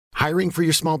Hiring for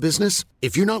your small business?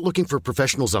 If you're not looking for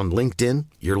professionals on LinkedIn,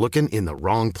 you're looking in the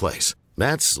wrong place.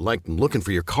 That's like looking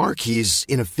for your car keys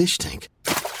in a fish tank.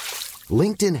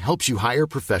 LinkedIn helps you hire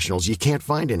professionals you can't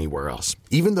find anywhere else,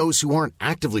 even those who aren't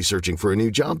actively searching for a new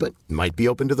job but might be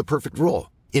open to the perfect role.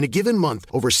 In a given month,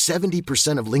 over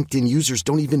 70% of LinkedIn users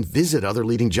don't even visit other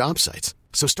leading job sites.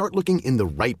 So start looking in the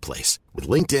right place. With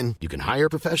LinkedIn, you can hire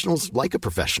professionals like a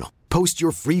professional. Post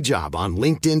your free job on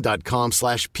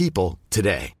linkedin.com/people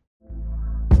today.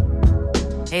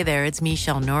 Hey there, it's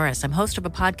Michelle Norris. I'm host of a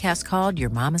podcast called Your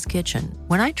Mama's Kitchen.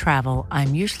 When I travel,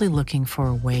 I'm usually looking for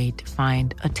a way to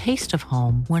find a taste of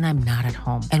home when I'm not at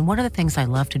home. And one of the things I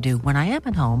love to do when I am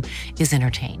at home is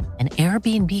entertain. And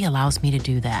Airbnb allows me to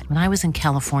do that. When I was in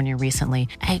California recently,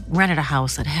 I rented a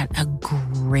house that had a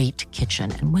great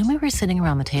kitchen. And when we were sitting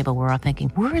around the table, we're all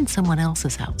thinking, we're in someone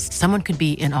else's house. Someone could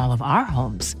be in all of our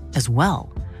homes as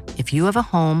well. If you have a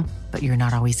home, but you're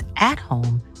not always at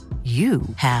home, you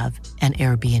have an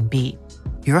Airbnb.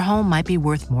 Your home might be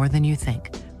worth more than you think.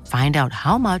 Find out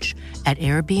how much at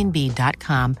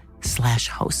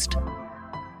airbnb.com/host.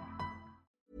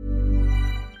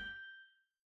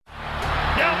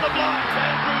 Down the block,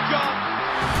 Andrew John.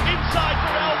 Inside for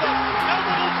Elba.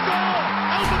 Elba will score.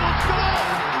 Elba will score.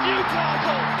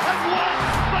 Newcastle have won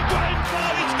the grand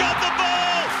final. He's got the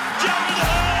ball. Jared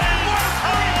Hayes.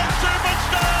 Oh,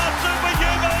 superstar,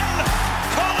 superhuman.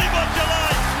 Collie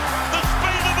Butterlight. The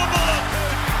speed of a bullet.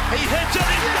 He hits it.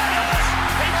 He's got it.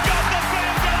 He's got the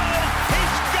field goal.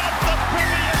 He's got the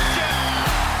premiership.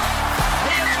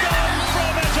 He has gone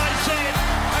from, as I said,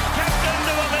 a captain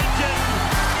to a legend.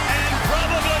 And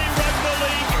probably rugby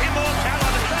league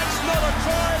immortality. That's not a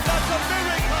try, that's a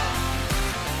miracle.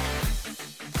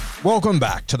 Welcome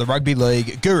back to the Rugby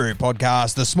League Guru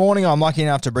podcast. This morning, I'm lucky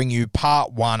enough to bring you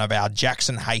part one of our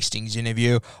Jackson Hastings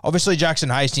interview. Obviously,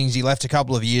 Jackson Hastings, he left a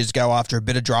couple of years ago after a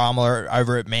bit of drama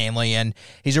over at Manly, and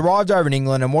he's arrived over in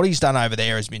England, and what he's done over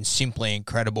there has been simply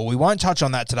incredible. We won't touch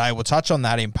on that today. We'll touch on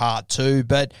that in part two,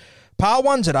 but part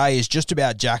one today is just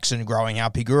about Jackson growing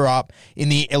up. He grew up in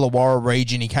the Illawarra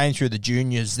region. He came through the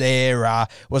juniors there,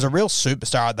 was a real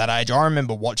superstar at that age. I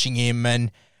remember watching him,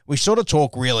 and we sort of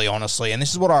talk really honestly, and this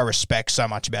is what I respect so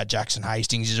much about Jackson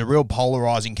Hastings. He's a real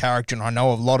polarising character, and I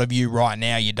know a lot of you right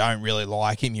now, you don't really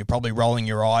like him. You're probably rolling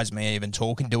your eyes, me even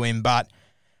talking to him, but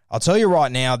I'll tell you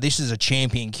right now, this is a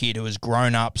champion kid who has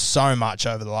grown up so much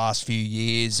over the last few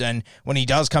years, and when he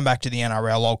does come back to the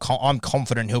NRL, I'm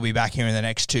confident he'll be back here in the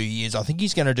next 2 years. I think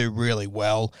he's going to do really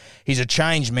well. He's a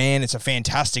changed man. It's a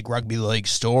fantastic rugby league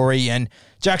story, and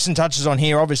Jackson touches on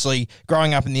here, obviously,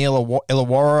 growing up in the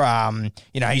Illawarra.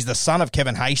 He's the son of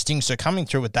Kevin Hastings, so coming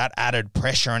through with that added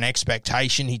pressure and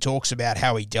expectation, he talks about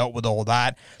how he dealt with all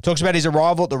that. Talks about his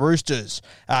arrival at the Roosters.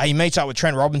 He meets up with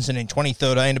Trent Robinson in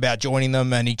 2013 about joining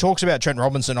them, and he talks about Trent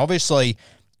Robinson. Obviously,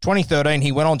 2013,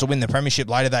 he went on to win the premiership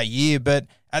later that year, but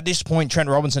at this point, Trent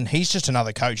Robinson, he's just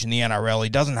another coach in the NRL. He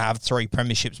doesn't have 3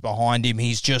 premierships behind him.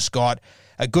 He's just got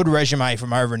a good resume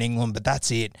from over in England, but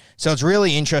that's it. So it's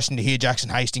really interesting to hear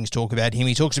Jackson Hastings talk about him.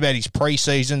 He talks about his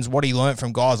pre-seasons, what he learnt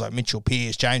from guys like Mitchell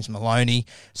Pearce, James Maloney,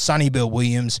 Sonny Bill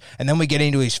Williams, and then we get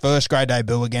into his first grade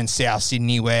debut against South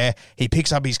Sydney where he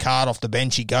picks up his card off the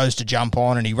bench, he goes to jump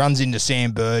on, and he runs into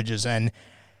Sam Burgess, and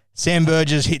Sam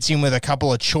Burgess hits him with a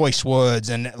couple of choice words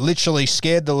and literally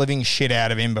scared the living shit out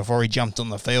of him before he jumped on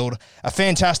the field. A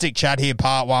fantastic chat here,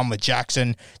 part one with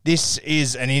Jackson. This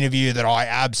is an interview that I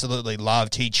absolutely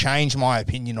loved. He changed my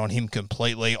opinion on him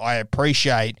completely. I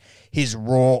appreciate his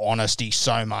raw honesty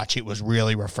so much. It was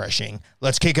really refreshing.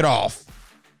 Let's kick it off.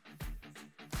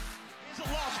 It's a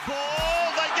lost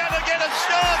ball. They're going to get a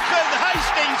start from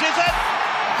Hastings, is it?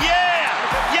 Yeah.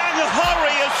 Young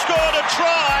Horry has scored a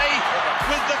try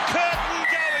with the curtain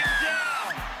going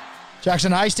down.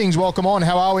 Jackson Hastings, welcome on.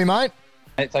 How are we, mate?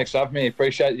 Hey, thanks for having me.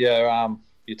 Appreciate your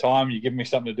time. You're giving me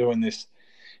something to do in this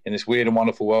weird and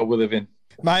wonderful world we live in.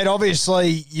 Mate,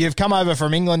 obviously you've come over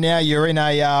from England now. You're in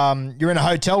a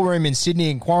hotel room in Sydney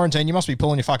in quarantine. You must be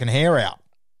pulling your fucking hair out.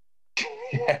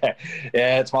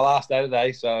 Yeah, it's my last day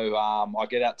today, so I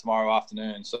get out tomorrow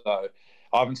afternoon. So I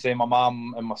haven't seen my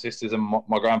mum and my sisters and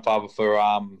my grandfather for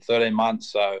 13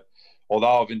 months. So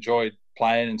although I've enjoyed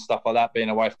playing and stuff like that, being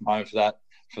away from home for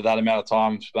that amount of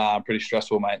time is pretty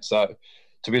stressful, mate. So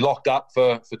to be locked up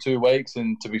for 2 weeks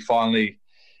and to be finally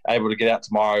able to get out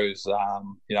tomorrow is,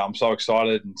 I'm so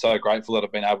excited and so grateful that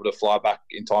I've been able to fly back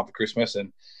in time for Christmas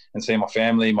and see my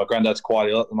family. My granddad's quite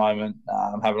ill at the moment.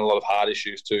 I'm having a lot of heart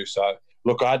issues too. So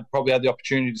look, I'd probably had the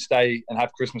opportunity to stay and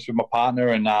have Christmas with my partner,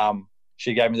 and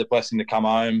she gave me the blessing to come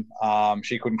home.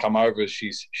 She couldn't come over as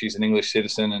she's an English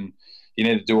citizen and you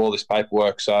need to do all this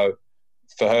paperwork. So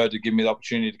for her to give me the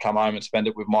opportunity to come home and spend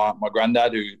it with my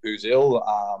granddad who's ill,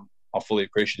 I'm fully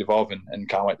appreciative of and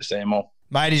can't wait to see him all.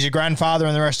 Mate, is your grandfather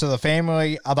and the rest of the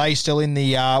family, are they still in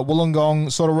the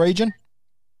Wollongong sort of region?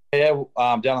 Yeah,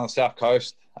 down on the south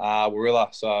coast, Warilla.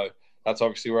 So that's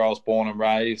obviously where I was born and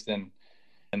raised and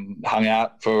hung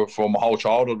out for my whole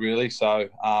childhood, really. So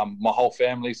my whole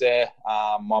family's there.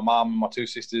 My mum and my two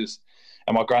sisters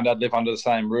and my granddad live under the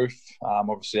same roof.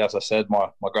 Obviously, as I said, my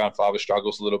grandfather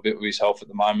struggles a little bit with his health at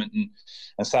the moment.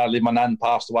 And sadly, my nan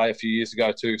passed away a few years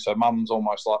ago too. So mum's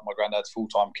almost like my granddad's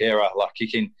full-time carer. Like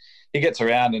he gets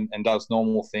around and does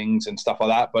normal things and stuff like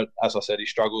that. But as I said, he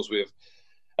struggles with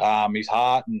his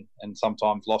heart and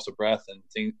sometimes loss of breath and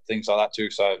things like that too.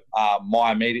 So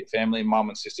my immediate family, mum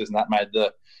and sisters, and that made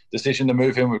the decision to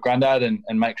move him with granddad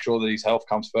and make sure that his health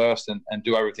comes first and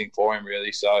do everything for him,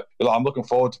 really. So I'm looking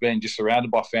forward to being just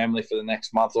surrounded by family for the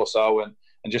next month or so and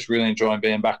just really enjoying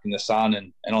being back in the sun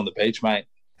and on the beach, mate.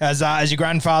 Has your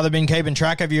grandfather been keeping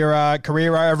track of your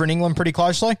career over in England pretty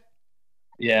closely?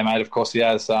 Yeah, mate, of course he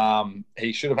has.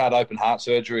 He should have had open heart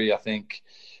surgery, I think,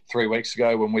 3 weeks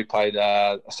ago when we played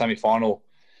a semi-final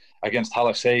against Hull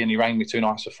FC, and he rang me 2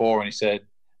 nights before and he said,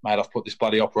 mate, I've put this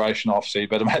bloody operation off, so you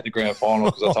better make the grand final,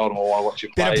 because I told him I want to watch you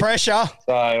play. Bit of pressure.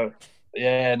 So,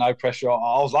 yeah, no pressure.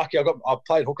 I was lucky. I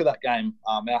played hooker that game.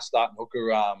 Our starting hooker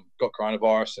got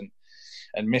coronavirus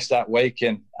and missed that week,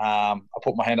 and I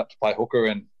put my hand up to play hooker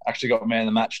and actually got man of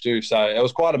the match too. So it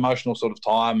was quite emotional sort of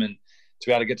time, and to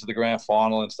be able to get to the grand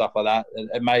final and stuff like that,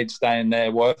 it made staying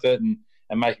there worth it and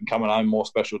making coming home more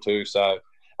special too. So,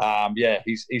 yeah,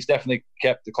 he's definitely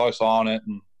kept a close eye on it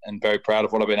and very proud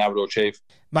of what I've been able to achieve.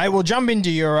 Mate, we'll jump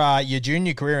into your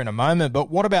junior career in a moment, but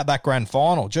what about that grand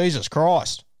final? Jesus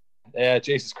Christ. Yeah,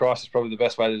 Jesus Christ is probably the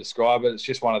best way to describe it. It's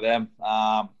just one of them.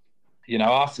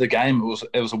 After the game,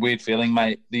 it was a weird feeling,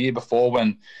 mate. The year before,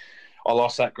 when I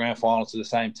lost that grand final to the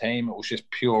same team, it was just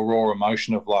pure raw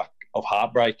emotion of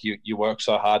heartbreak. You work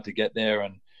so hard to get there,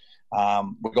 and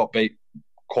we got beat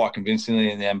quite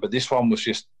convincingly in the end. But this one was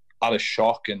just utter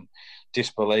shock and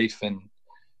disbelief, and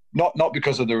not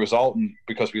because of the result and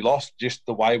because we lost, just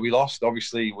the way we lost.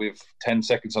 Obviously, with 10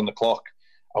 seconds on the clock,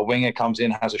 a winger comes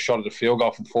in, has a shot at a field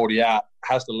goal from 40 out,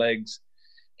 has the legs,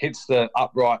 hits the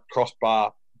upright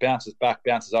crossbar, bounces back,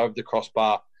 bounces over the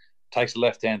crossbar, takes a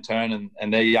left-hand turn,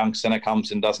 and their young centre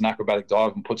comes and does an acrobatic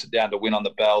dive and puts it down to win on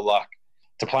the bell. Like,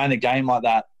 to play in a game like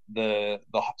that, the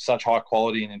such high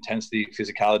quality and intensity,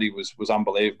 physicality was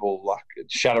unbelievable. Like,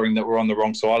 it's shattering that we're on the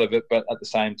wrong side of it, but at the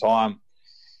same time,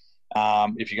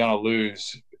 if you're going to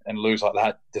lose like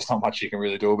that, there's not much you can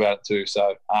really do about it too.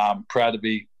 So proud to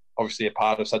be obviously a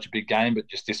part of such a big game, but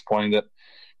just disappointing that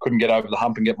couldn't get over the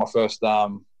hump and get my first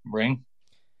ring.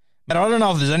 But I don't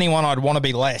know if there's anyone I'd want to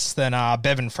be less than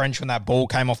Bevan French when that ball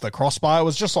came off the crossbar. It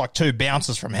was just like 2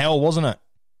 bounces from hell, wasn't it?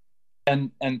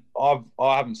 And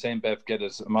I haven't seen Bev get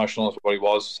as emotional as what he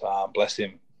was. Bless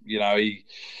him. You know,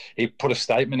 he put a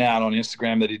statement out on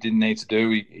Instagram that he didn't need to do.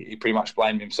 He pretty much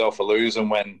blamed himself for losing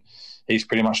when he's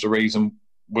pretty much the reason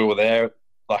we were there,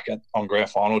 on grand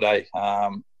final day.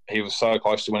 He was so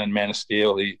close to winning Man of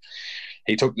Steel.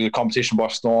 He took the competition by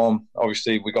storm.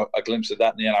 Obviously, we got a glimpse of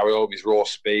that in the NRL, of his raw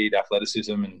speed,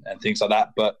 athleticism, and things like that.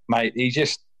 But, mate, it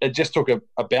just took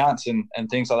a bounce and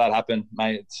things like that happen,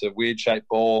 mate. It's a weird-shaped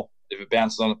ball. If it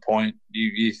bounces on the point,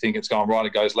 you think it's going right,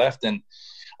 it goes left. And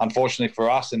unfortunately for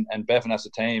us and Bevan as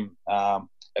a team,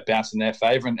 it bounced in their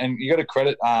favour. And you got to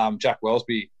credit Jack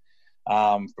Wellesby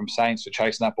from Saints for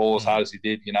chasing that ball as hard as he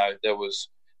did. You know, there was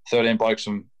 13 blokes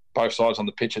from both sides on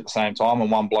the pitch at the same time,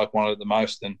 and one bloke wanted it the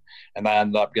most, and they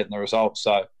ended up getting the result.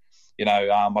 So, you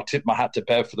know, I tip my hat to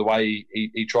Bev for the way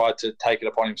he tried to take it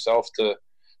upon himself to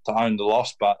own the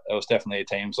loss, but it was definitely a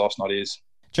team's loss, not his.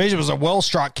 Geez, it was a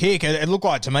well-struck kick. It looked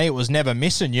like to me it was never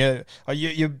missing. You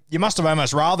must have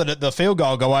almost rather that the field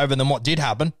goal go over than what did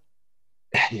happen.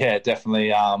 Yeah, definitely.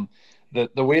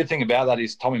 The weird thing about that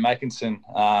is Tommy Makinson,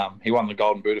 he won the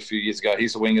Golden Boot a few years ago.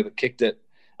 He's the winger that kicked it.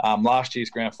 Last year's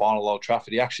grand final, Old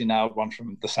Trafford, he actually nailed one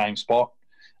from the same spot.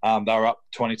 They were up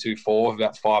 22-4 with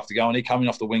about 5 to go, and he coming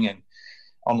off the wing and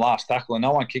on last tackle, and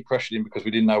no one kick pressured him because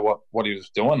we didn't know what he was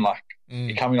doing.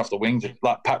 He coming off the wing,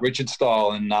 like Pat Richards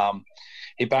style, and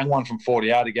he banged one from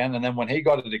 40 out again. And then when he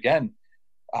got it again,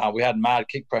 we had mad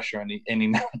kick pressure, and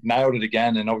he nailed it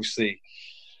again. And obviously,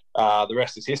 the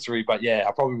rest is history. But yeah,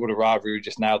 I probably would have rather he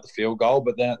just nailed the field goal.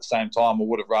 But then at the same time, I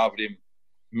would have rather him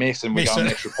miss and we go an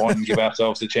extra point and give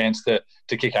ourselves a chance to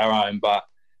kick our own. But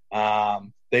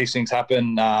these things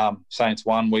happen. Saints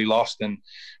won, we lost, and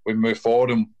we move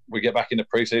forward and we get back into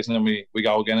pre-season and we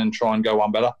go again and try and go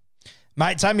one better.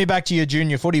 Mate, take me back to your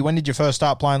junior footy. When did you first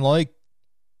start playing league?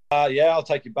 Yeah, I'll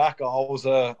take you back. I was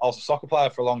a soccer player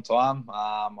for a long time.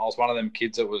 I was one of them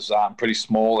kids that was pretty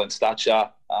small in stature,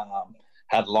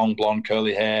 had long blonde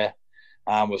curly hair,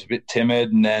 was a bit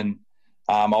timid, and then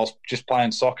I was just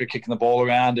playing soccer, kicking the ball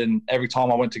around, and every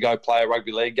time I went to go play a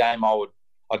rugby league game,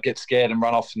 I'd get scared and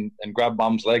run off and grab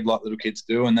mum's leg like little kids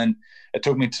do. And then it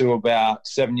took me to about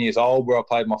 7 years old where I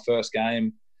played my first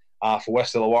game for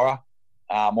West Illawarra.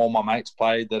 All my mates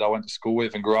played that I went to school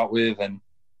with and grew up with, and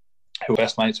who were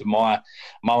best mates with my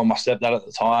mum and my stepdad at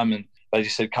the time. And they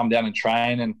just said, come down and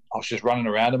train. And I was just running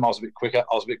around them. I was a bit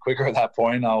quicker at that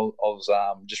point. I was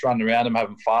just running around them,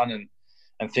 having fun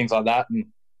and things like that. And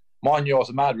mind you, I was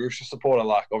a mad Rooster supporter.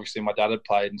 Like, obviously my dad had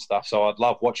played and stuff, so I'd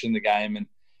love watching the game and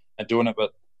doing it,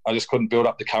 but I just couldn't build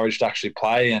up the courage to actually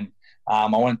play. And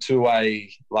I went to a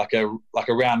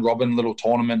round robin little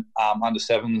tournament, under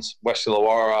sevens, West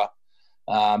Illawarra,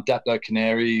 Dapto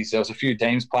Canaries. There was a few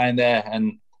teams playing there,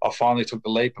 and I finally took the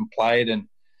leap and played. And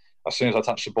as soon as I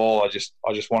touched the ball, I just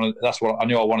wanted. That's what I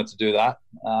knew. I wanted to do that.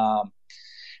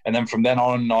 And then from then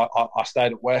on, I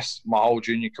stayed at West my whole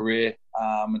junior career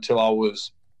until I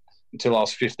was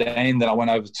 15. Then I went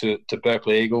over to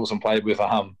Berkeley Eagles and played with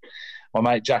my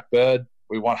mate Jack Bird.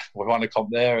 We won a comp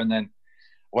there, and then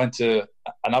went to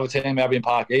another team, Albion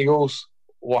Park Eagles.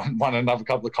 Won another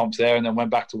couple of comps there, and then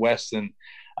went back to West. And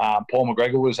Paul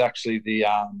McGregor was actually the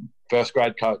first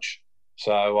grade coach.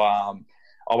 So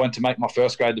I went to make my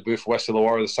first grade debut for West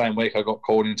Illawarra the same week I got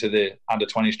called into the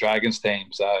under-20s Dragons team.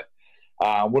 So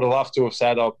would have loved to have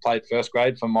said I played first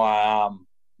grade for my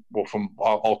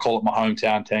I'll call it my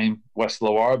hometown team, West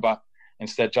Illawarra, but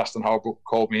instead Justin Holbrook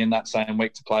called me in that same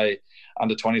week to play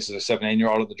under-20s as a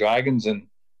 17-year-old at the Dragons, and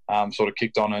sort of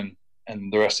kicked on,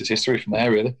 and the rest is history from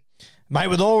there, really. Mate,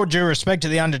 with all due respect to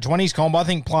the under-20s comp, I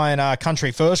think playing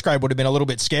country first grade would have been a little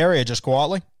bit scarier, just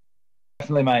quietly.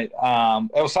 Definitely, mate.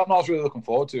 It was something I was really looking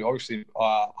forward to. Obviously,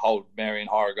 I hold Mary in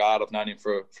high regard. I've known him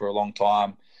for a long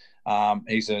time.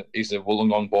 He's a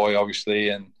Wollongong boy, obviously,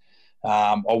 and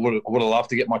I would have loved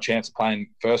to get my chance of playing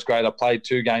first grade. I played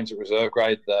 2 games at reserve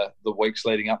grade the weeks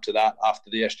leading up to that after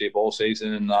the SG ball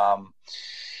season,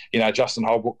 and Justin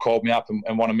Holbrook called me up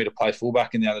and wanted me to play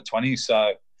fullback in the under-20s.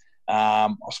 So I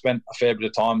spent a fair bit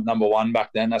of time at number 1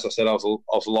 back then. As I said, I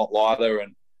was a lot lighter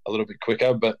and a little bit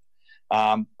quicker, but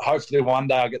hopefully one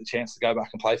day I'll get the chance to go back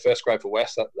and play first grade for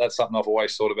West. That's something I've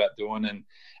always thought about doing. And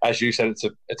as you said,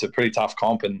 it's a pretty tough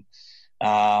comp, and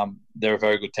they're a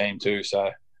very good team too. So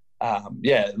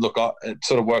it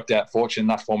sort of worked out fortunate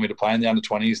enough for me to play in the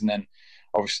under-20s, and then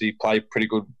obviously play pretty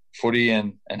good footy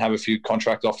and have a few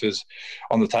contract offers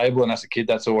on the table. And as a kid,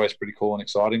 that's always pretty cool and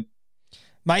exciting.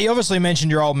 Mate, you obviously mentioned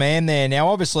your old man there. Now,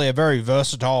 obviously a very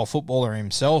versatile footballer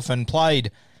himself, and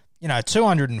played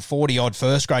 240-odd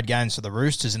first-grade games for the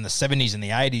Roosters in the 70s and the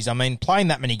 80s. I mean, playing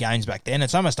that many games back then,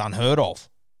 it's almost unheard of.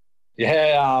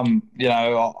 Yeah,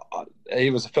 he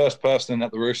was the first person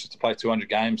at the Roosters to play 200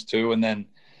 games too. And then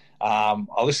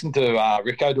I listened to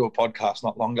Rico do a podcast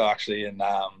not long ago, actually, and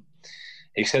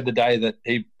he said the day that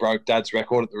he broke Dad's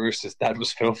record at the Roosters, Dad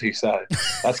was filthy. So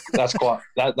that's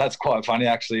quite funny,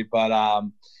 actually. But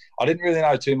I didn't really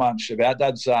know too much about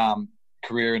Dad's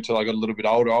career until I got a little bit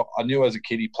older. I knew as a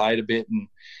kid he played a bit, and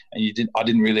I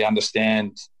didn't really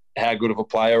understand how good of a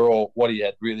player or what he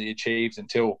had really achieved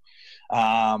until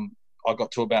I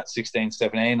got to about 16,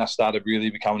 17. I started really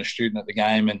becoming a student at the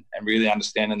game and really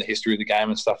understanding the history of the game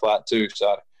and stuff like that too.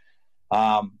 So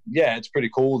it's pretty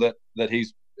cool that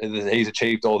he's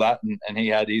achieved all that, and he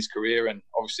had his career and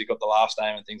obviously got the last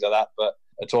name and things like that. But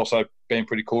it's also been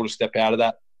pretty cool to step out of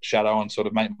that shadow and sort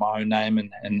of make my own name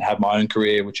and have my own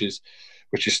career, which is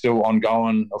still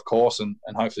ongoing, of course, and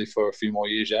hopefully for a few more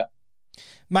years yet.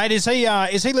 Mate, is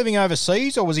he living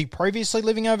overseas, or was he previously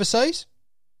living overseas?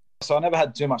 So I never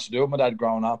had too much to do with my dad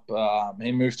growing up.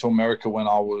 He moved to America when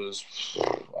I was,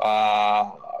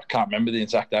 I can't remember the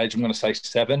exact age, I'm going to say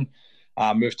 7.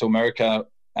 Moved to America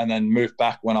and then moved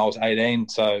back when I was 18.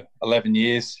 So 11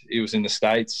 years he was in the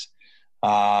States.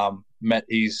 Met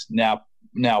his now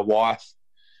wife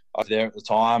over there at the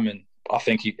time, and I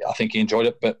think he enjoyed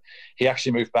it. But he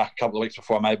actually moved back a couple of weeks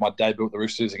before I made my debut at the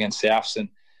Roosters against Souths, and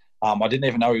I didn't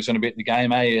even know he was going to be at the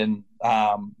game, And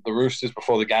the Roosters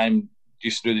before the game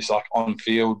used to do this like on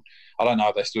field. I don't know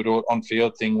if they still do it on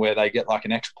field thing where they get like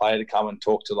an ex-player to come and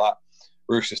talk to like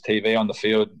Roosters TV on the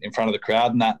field in front of the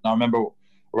crowd and that. And I remember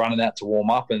running out to warm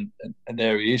up, and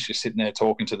there he is, just sitting there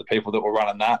talking to the people that were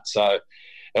running that. So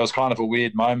it was kind of a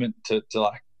weird moment to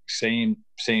like see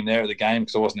him there at the game,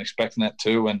 because I wasn't expecting that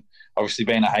too. And obviously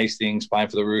being at Hastings, playing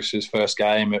for the Roosters first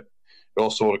game, it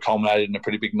all sort of culminated in a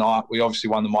pretty big night. We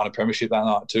obviously won the minor premiership that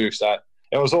night too. So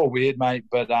it was all weird, mate.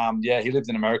 But yeah, he lived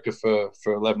in America for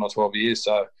 11 or 12 years,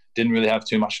 so didn't really have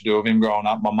too much to do with him growing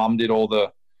up. My mum did all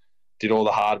the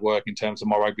hard work in terms of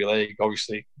my rugby league.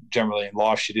 Obviously, generally in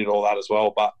life, she did all that as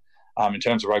well. But in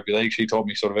terms of rugby league, she taught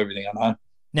me sort of everything I know.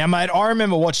 Now, mate, I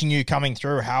remember watching you coming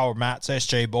through Harold Matt's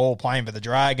SG Ball playing for the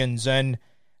Dragons, and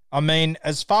I mean,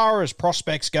 as far as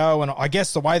prospects go, and I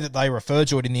guess the way that they refer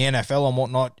to it in the NFL and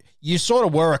whatnot, you sort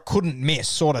of were a couldn't miss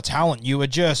sort of talent. You were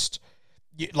just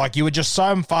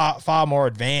so far more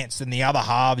advanced than the other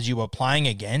halves you were playing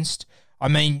against. I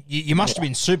mean, you must have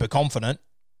been super confident.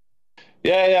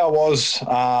 Yeah, I was.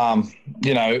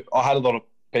 You know, I had a lot of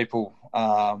people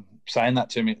saying that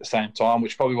to me at the same time,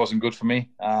 which probably wasn't good for me.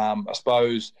 I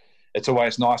suppose it's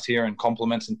always nice hearing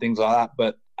compliments and things like that,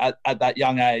 but at that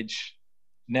young age,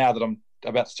 now that I'm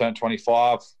about to turn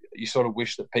 25, you sort of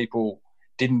wish that people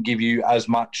didn't give you as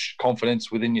much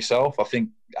confidence within yourself. I think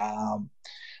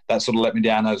that sort of let me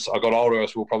down as I got older,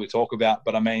 as we'll probably talk about.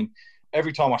 But I mean,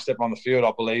 every time I stepped on the field,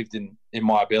 I believed in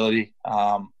my ability.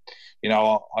 You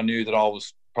know, I knew that I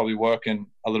was probably working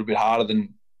a little bit harder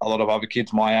than a lot of other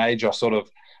kids my age. I sort of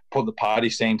put the party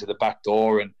scene to the back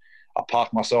door, and I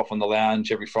parked myself on the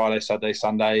lounge every Friday, Saturday,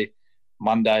 Sunday,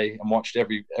 Monday, and watched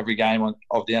every game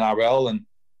of the NRL.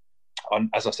 And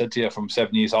as I said to you, from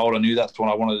 7 years old, I knew that's what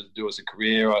I wanted to do as a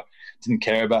career. I didn't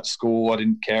care about school. I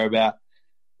didn't care about,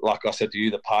 like I said to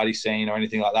you, the party scene or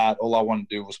anything like that. All I wanted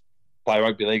to do was play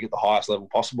rugby league at the highest level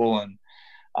possible.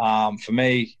 And for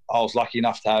me, I was lucky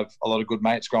enough to have a lot of good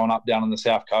mates growing up down on the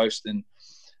South Coast, and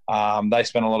they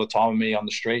spent a lot of time with me on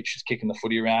the streets, just kicking the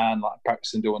footy around, like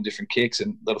practicing doing different kicks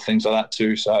and little things like that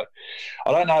too. So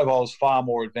I don't know if I was far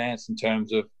more advanced in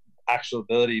terms of actual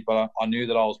ability, but I knew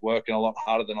that I was working a lot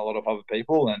harder than a lot of other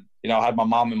people. And, you know, I had my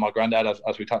mum and my granddad,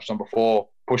 as we touched on before,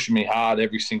 pushing me hard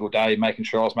every single day, making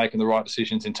sure I was making the right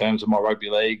decisions in terms of my rugby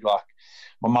league. Like,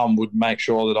 my mum would make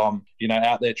sure that I'm, you know,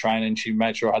 out there training. She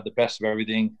made sure I had the best of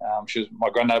everything. My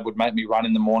granddad would make me run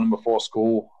in the morning before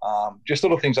school. Just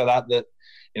little things like that,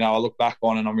 you know, I look back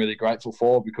on and I'm really grateful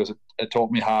for, because it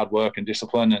taught me hard work and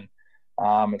discipline,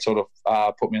 and it sort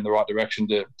of put me in the right direction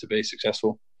to be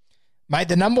successful. Mate,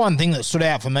 the number one thing that stood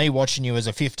out for me watching you as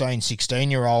a 15,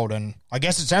 16-year-old, and I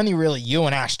guess it's only really you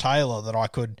and Ash Taylor that I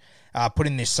could put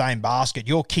in this same basket,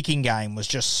 your kicking game was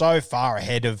just so far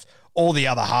ahead of all the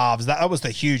other halves. That was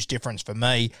the huge difference for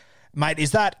me. Mate,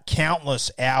 is that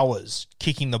countless hours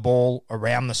kicking the ball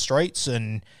around the streets?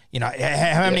 And, you know,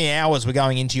 how many hours were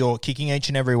going into your kicking each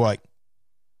and every week?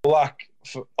 Like,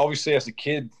 obviously as a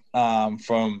kid,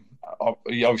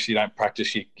 you obviously don't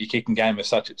practice your kicking game as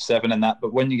such at 7 and that,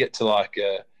 but when you get to like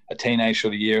a teenage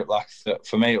sort of year, like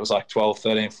for me, it was like 12,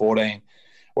 13, 14,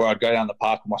 where I'd go down the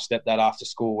park with my stepdad after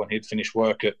school when he'd finish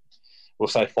work at, we'll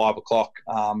say 5 o'clock,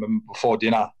 and before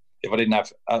dinner, if I didn't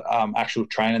have actual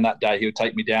training that day, he would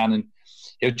take me down and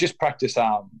he would just practice.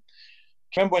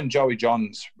 Remember when Joey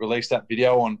Johns released that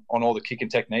video on all the kicking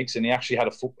techniques, and he actually had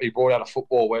he brought out a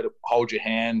football where to hold your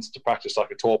hands to practice like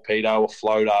a torpedo, a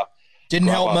floater. Didn't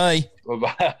help me.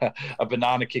 A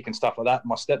banana kick and stuff like that.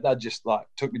 My stepdad just like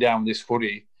took me down with this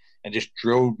footy and just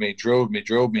drilled me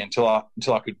until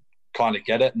I could kind of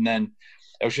get it. And then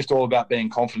it was just all about being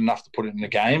confident enough to put it in the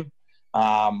game.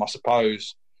 I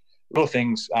suppose little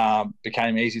things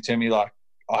became easy to me. Like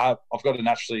I've got a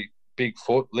naturally big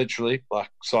foot, literally like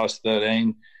size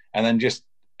 13. And then just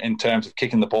in terms of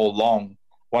kicking the ball long,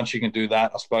 once you can do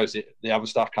that, I suppose the other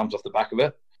stuff comes off the back of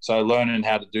it. So learning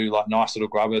how to do like nice little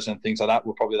grubbers and things like that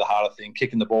were probably the harder thing.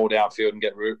 Kicking the ball downfield and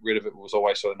get rid of it was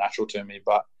always sort of natural to me.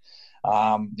 But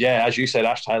yeah, as you said,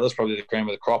 Ash Taylor's probably the cream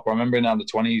of the crop. I remember in under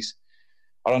 20s,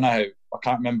 I don't know, I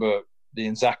can't remember the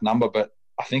exact number, but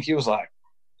I think he was like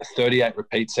 38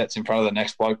 repeat sets in front of the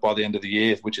next bloke by the end of the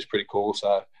year, which is pretty cool.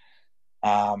 So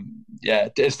yeah,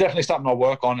 it's definitely something I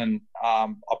work on, and I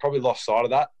probably lost sight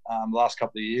of that the last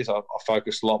couple of years. I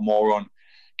focused a lot more on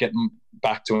getting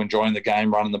back to enjoying the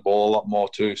game, running the ball a lot more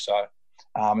too. So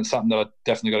it's something that I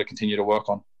definitely got to continue to work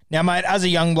on. Now, mate, as a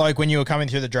young bloke, when you were coming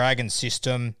through the Dragons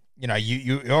system, you know,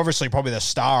 you're obviously probably the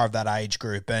star of that age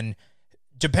group, and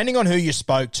depending on who you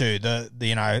spoke to,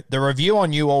 the review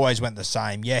on you always went the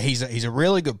same. Yeah, he's a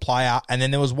really good player, and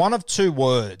then there was one of two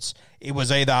words. It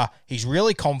was either he's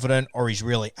really confident or he's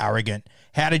really arrogant.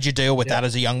 How did you deal with that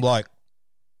as a young bloke?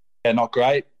 Yeah, not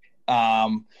great. I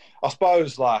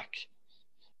suppose like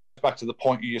back to the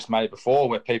point you just made before,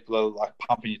 where people are like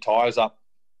pumping your tires up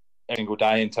every single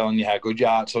day and telling you how good you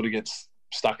are. It sort of gets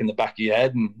stuck in the back of your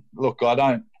head. And look,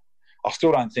 I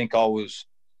still don't think I was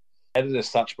headed as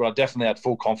such, but I definitely had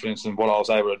full confidence in what I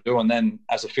was able to do. And then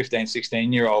as a 15,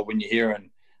 16-year-old, when you're hearing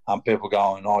people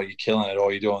going, oh, you're killing it,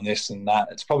 or you're doing this and that.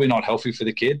 It's probably not healthy for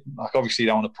the kid. Like, obviously, you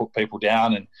don't want to put people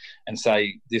down and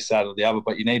say this, that, or the other,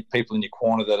 but you need people in your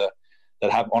corner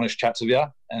that have honest chats with you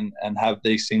and have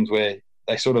these things where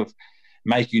they sort of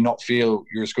make you not feel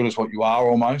you're as good as what you are,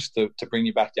 almost, to bring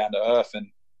you back down to earth. And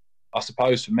I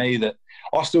suppose for me, that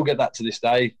I still get that to this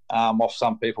day off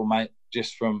some people, mate,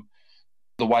 just from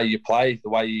the way you play, the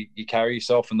way you carry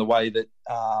yourself, and the way that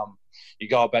you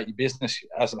go about your business.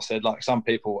 As I said, like, some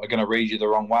people are going to read you the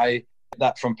wrong way.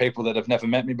 That from people that have never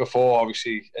met me before,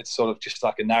 obviously it's sort of just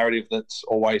like a narrative that's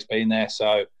always been there.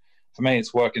 So for me,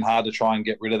 it's working hard to try and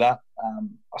get rid of that.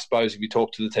 I suppose if you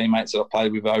talk to the teammates that I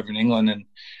played with over in England, and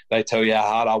they tell you how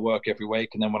hard I work every week,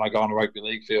 and then when I go on a rugby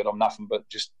league field, I'm nothing but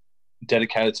just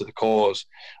dedicated to the cause,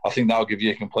 I think that'll give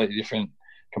you a completely different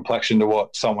complexion to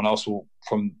what someone else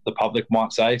from the public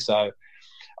might say. So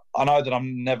I know that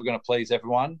I'm never going to please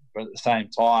everyone, but at the same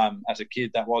time, as a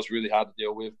kid, that was really hard to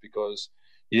deal with, because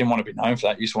you didn't want to be known for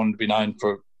that. You just wanted to be known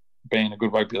for being a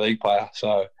good rugby league player.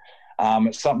 So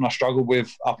it's something I struggled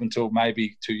with up until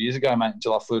maybe 2 years ago, mate,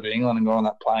 until I flew to England and got on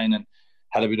that plane and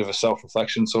had a bit of a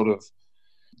self-reflection sort of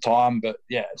time. But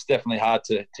yeah, it's definitely hard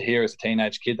to hear as a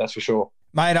teenage kid, that's for sure.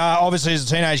 Mate, obviously as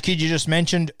a teenage kid, you just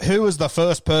mentioned, who was the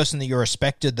first person that you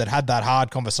respected that had that hard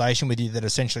conversation with you that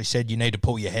essentially said you need to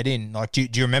pull your head in? Like, do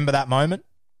you remember that moment?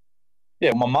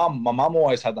 Yeah, my mum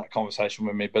always had that conversation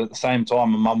with me, but at the same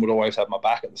time, my mum would always have my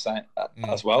back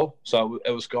as well. So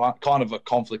it was kind of a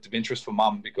conflict of interest for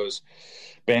mum, because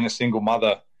being a single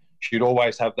mother, she'd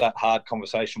always have that hard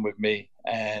conversation with me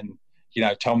and,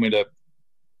 tell me to,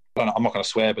 I'm not going to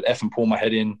swear, but F and pull my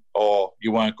head in, or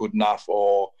you weren't good enough,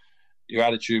 or your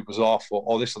attitude was off,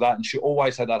 or this or that. And she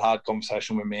always had that hard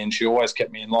conversation with me, and she always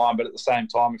kept me in line. But at the same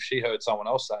time, if she heard someone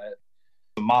else say it,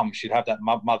 the mum, she'd have that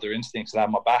mother instinct to have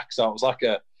my back. So it was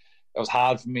it was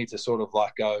hard for me to sort of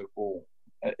like go, well,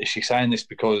 is she saying this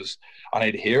because I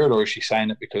need to hear it, or is she saying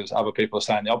it because other people are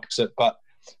saying the opposite? But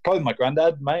probably my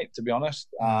granddad, mate, to be honest.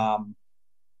 I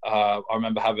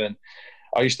remember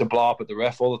I used to blow up at the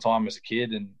ref all the time as a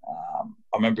kid, and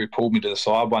I remember he pulled me to the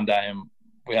side one day, and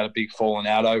we had a big falling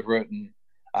out over it. And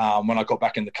when I got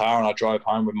back in the car and I drove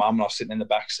home with mum and I was sitting in the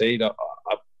back seat, I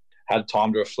had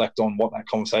time to reflect on what that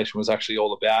conversation was actually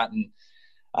all about.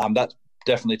 And that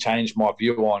definitely changed my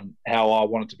view on how I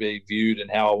wanted to be viewed and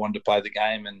how I wanted to play the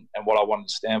game and what I wanted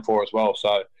to stand for as well.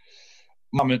 So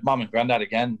mum and granddad,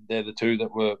 again, they're the two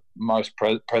that were most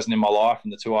present in my life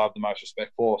and the two I have the most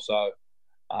respect for. So,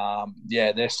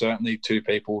 they're certainly two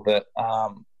people that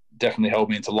definitely held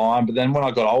me into line. But then when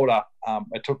I got older,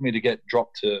 it took me to get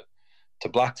dropped to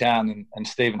Blacktown, and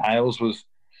Stephen Hales was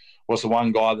the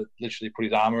one guy that literally put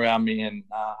his arm around me. And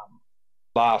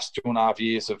last 2.5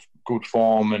 years of good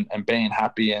form and being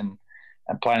happy and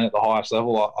playing at the highest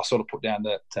level, I sort of put down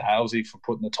to Halesy for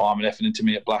putting the time and effort into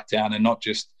me at Blacktown, and not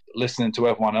just listening to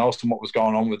everyone else and what was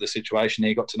going on with the situation.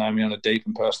 He got to know me on a deep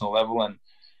and personal level, and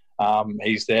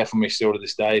he's there for me still to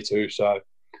this day too. So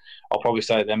I'll probably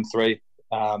say them three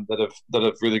that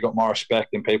have really got my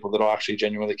respect, and people that I actually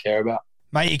genuinely care about.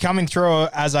 Mate, you're coming through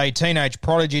as a teenage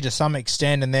prodigy to some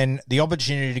extent, and then the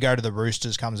opportunity to go to the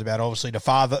Roosters comes about, obviously,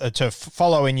 to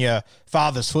follow in your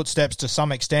father's footsteps to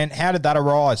some extent. How did that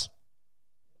arise?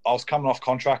 I was coming off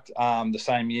contract the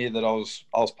same year that I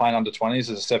was playing under 20s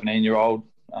as a 17-year-old.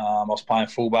 I was playing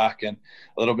fullback and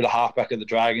a little bit of halfback at the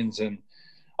Dragons, and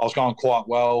I was going quite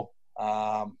well.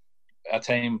 Our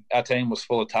team was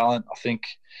full of talent. I think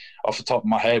off the top of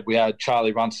my head, we had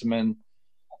Charlie Runciman,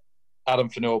 Adam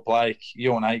Fanua-Blake,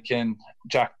 Ewan Aitken,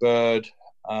 Jack Bird.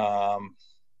 I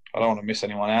don't want to miss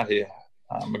anyone out here.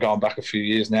 We're going back a few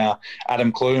years now.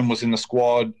 Adam Clune was in the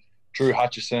squad, Drew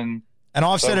Hutchison. And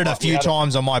I've said it a few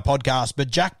times on my podcast, but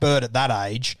Jack Bird at that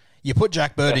age, you put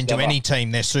Jack Bird into any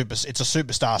team, it's a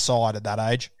superstar side at that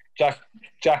age.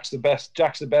 Jack's the best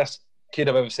kid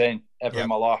I've ever seen in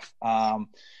my life.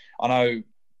 I know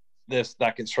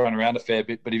that gets thrown around a fair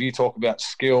bit, but if you talk about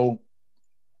skill,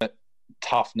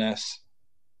 toughness,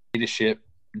 leadership,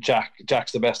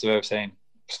 Jack's the best I've ever seen.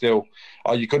 Still,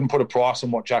 you couldn't put a price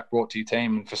on what Jack brought to your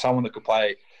team. And for someone that could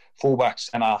play fullback,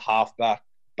 centre, halfback,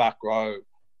 back row,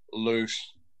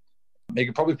 loose, he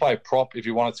could probably play prop if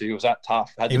he wanted to. He was that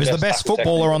tough. He was the best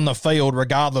footballer on the field,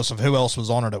 regardless of who else was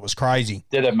on it. It was crazy.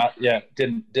 Didn't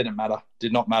matter.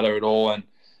 Did not matter at all. And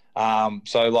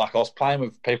so, like, I was playing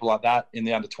with people like that in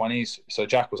the under 20s. So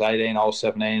Jack was 18, I was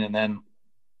 17, and then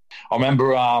I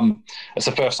remember it's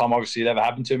the first time, obviously, it ever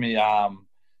happened to me.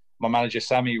 My manager,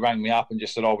 Sammy, rang me up and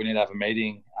just said, we need to have a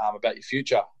meeting about your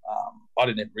future. I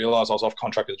didn't even realise I was off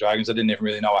contract with the Dragons. I didn't even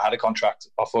really know I had a contract.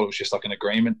 I thought it was just like an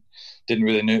agreement. Didn't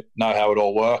really know how it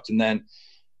all worked. And then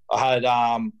I had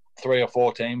 3 or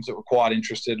 4 teams that were quite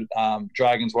interested.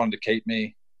 Dragons wanted to keep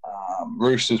me.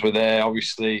 Roosters were there,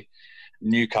 obviously.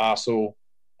 Newcastle,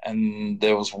 and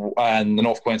the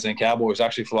North Queensland Cowboys. I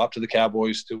actually flew up to the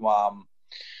Cowboys to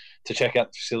check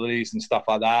out the facilities and stuff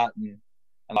like that.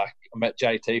 And I met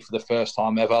JT for the first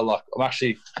time ever. Like,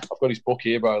 I've got his book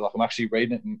here, bro. Like, I'm actually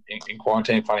reading it in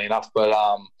quarantine, funny enough.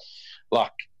 But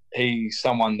like, he's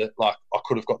someone that like I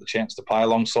could have got the chance to play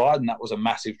alongside, and that was a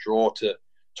massive draw to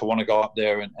want to go up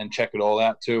there and check it all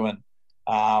out too.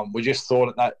 And we just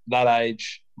thought at that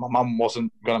age, my mum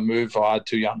wasn't going to move. I had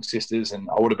 2 young sisters, and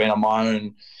I would have been on my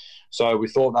own. So we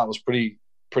thought that was pretty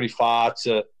far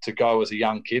to go as a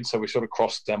young kid. So we sort of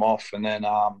crossed them off, and then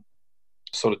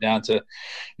sort of down to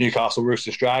Newcastle,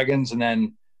 Roosters, Dragons, and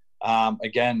then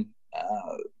again.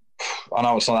 I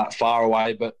know it's not that far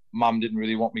away, but Mum didn't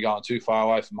really want me going too far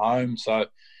away from home. So it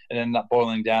ended up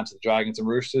boiling down to the Dragons and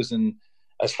Roosters. And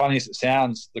as funny as it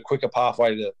sounds, the quicker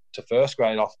pathway to first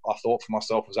grade, I thought for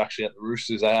myself was actually at the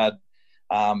Roosters. They had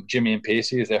Jimmy and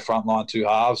Piercy as their frontline 2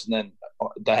 halves, and then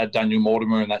they had Daniel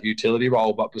Mortimer in that utility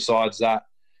role. But besides that,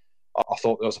 I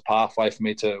thought there was a pathway for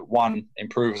me to, 1,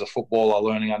 improve as a footballer,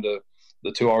 learning under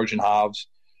the 2 Origin halves,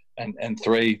 and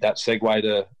 3, that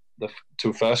segue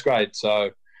to first grade.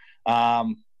 So,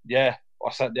 I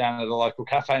sat down at a local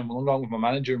cafe in Wollongong with my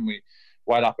manager, and we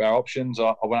weighed up our options.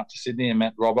 I went up to Sydney and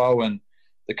met Robbo and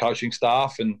the coaching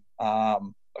staff and a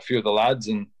few of the lads,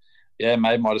 and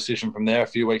made my decision from there a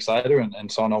few weeks later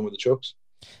and signed on with the Chooks.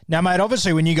 Now, mate,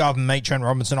 obviously when you go up and meet Trent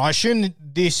Robinson, I assume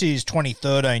this is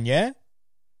 2013, yeah?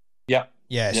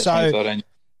 Yeah. So 2013.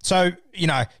 So,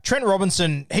 Trent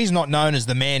Robinson, he's not known as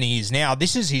the man he is now.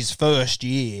 This is his first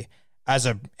year as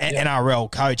a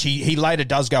NRL coach. He later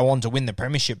does go on to win the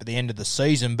premiership at the end of the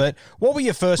season. But what were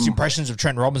your first impressions of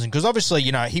Trent Robinson? Because obviously,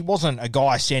 he wasn't a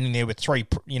guy standing there with 3,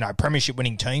 premiership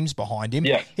winning teams behind him.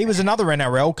 Yeah. He was another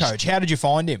NRL coach. How did you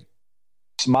find him?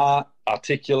 Smart,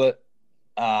 articulate.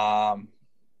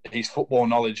 His football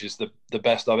knowledge is the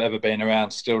best I've ever been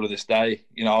around still to this day.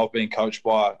 I've been coached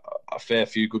by a fair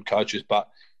few good coaches, but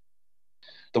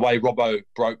the way Robbo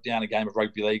broke down a game of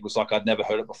rugby league was like I'd never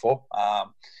heard it before.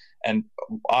 And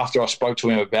after I spoke to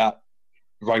him about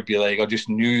rugby league, I just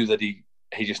knew that he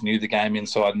just knew the game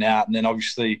inside and out. And then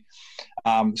obviously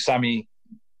Sammy,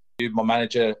 my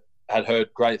manager, had heard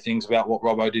great things about what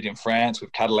Robbo did in France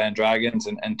with Catalan Dragons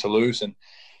and Toulouse, and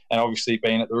obviously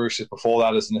being at the Roosters before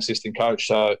that as an assistant coach.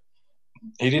 So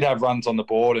he did have runs on the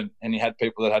board, and he had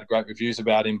people that had great reviews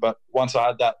about him. But once I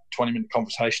had that 20-minute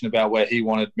conversation about where he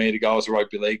wanted me to go as a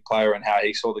rugby league player and how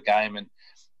he saw the game and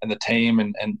the team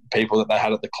and people that they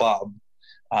had at the club,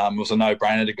 it was a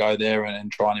no-brainer to go there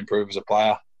and try and improve as a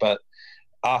player. But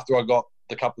after I got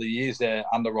the couple of years there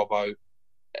under Robbo,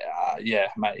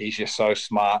 mate, he's just so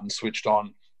smart and switched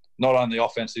on, not only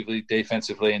offensively,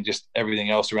 defensively, and just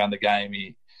everything else around the game.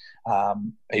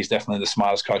 He's definitely the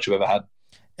smartest coach I've ever had.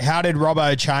 How did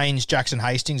Robbo change Jackson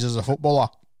Hastings as a footballer?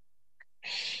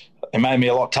 It made me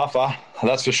a lot tougher,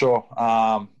 that's for sure.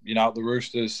 At the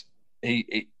Roosters,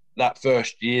 he that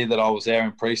first year that I was there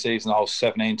in pre-season, I was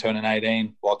 17, turning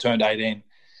 18. Well, I turned 18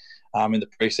 in the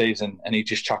pre-season, and he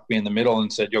just chucked me in the middle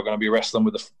and said, "You're going to be wrestling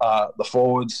with the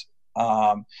forwards.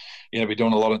 Be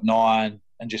doing a lot at 9,"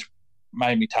 and just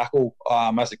made me tackle.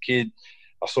 As a kid,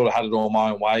 I sort of had it all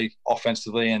my own way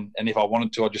offensively, and if I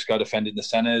wanted to, I'd just go defend in the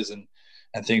centres and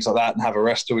things like that and have a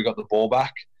rest till we got the ball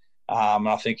back. And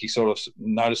I think he sort of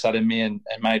noticed that in me and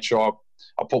made sure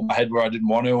I put my head where I didn't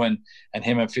want to, and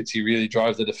him and Fitzy really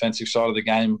drove the defensive side of the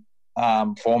game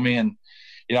for me. And,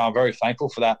 I'm very thankful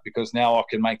for that, because now I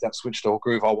can make that switch to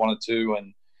hooker if I wanted to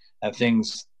and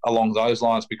things along those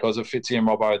lines because of Fitzy and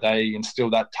Robbo. They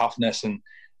instilled that toughness and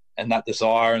that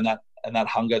desire and that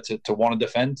hunger to want to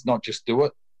defend, not just do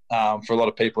it. For a lot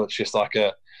of people, it's just like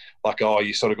you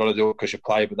sort of got to do it because you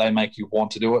play, but they make you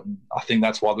want to do it. And I think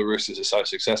that's why the Roosters are so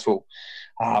successful.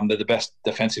 They're the best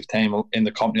defensive team in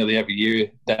the comp nearly every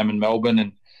year, them in Melbourne.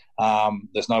 And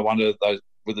there's no wonder those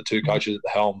with the 2 coaches at the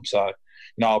helm. So,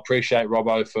 I appreciate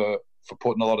Robbo for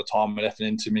putting a lot of time and effort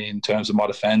into me in terms of my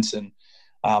defence. And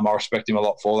I respect him a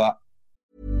lot for that.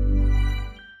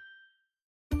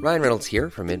 Ryan Reynolds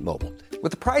here from Mint Mobile.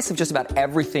 With the price of just about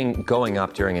everything going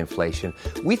up during inflation,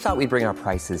 we thought we'd bring our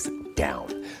prices down.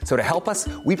 So to help us,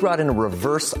 we brought in a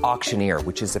reverse auctioneer,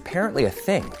 which is apparently a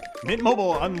thing. Mint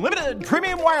Mobile Unlimited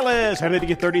Premium Wireless. How to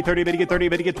get 30, 30, bit to get 30,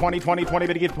 bit to get 20, 20, 20,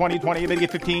 bit to get 20, 20, bit to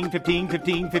get 15, 15,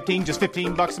 15, 15, just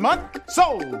 $15 a month?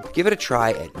 Sold! Give it a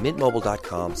try at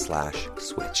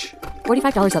mintmobile.com/switch.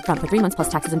 $45 up front for 3 months plus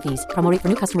taxes and fees. Promo rate for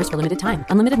new customers for limited time.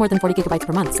 Unlimited more than 40 gigabytes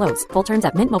per month slows. Full terms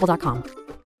at mintmobile.com.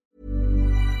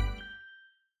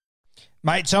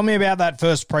 Mate, tell me about that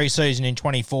first preseason in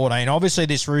 2014. Obviously,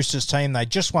 this Roosters team, they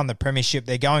just won the premiership.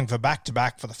 They're going for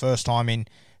back-to-back for the first time in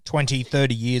 20,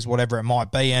 30 years, whatever it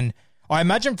might be. And I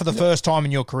imagine for the first time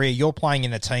in your career, you're playing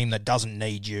in a team that doesn't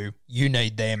need you. You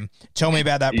need them. Tell me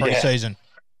about that preseason. Yeah,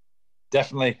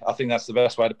 definitely. I think that's the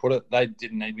best way to put it. They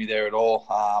didn't need me there at all.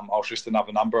 I was just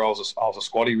another number. I was a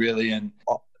squatty, really. And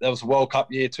that was a World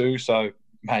Cup year too. So,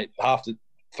 mate,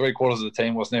 three-quarters of the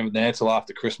team wasn't even there till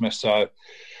after Christmas. So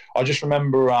I just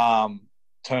remember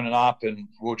turning up and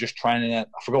we were just training at,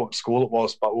 I forgot what school it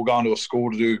was, but we were going to a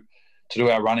school to do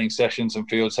our running sessions and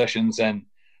field sessions. And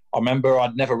I remember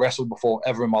I'd never wrestled before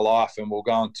ever in my life, and we were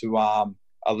going to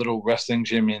a little wrestling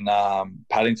gym in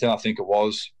Paddington, I think it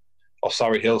was, or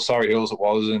Surrey Hills it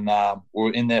was. And we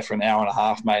were in there for an hour and a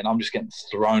half, mate, and I'm just getting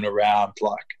thrown around,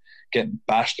 like getting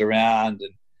bashed around.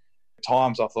 And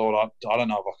times I thought, I don't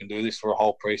know if I can do this for a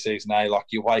whole preseason, eh? Like,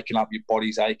 you're waking up, your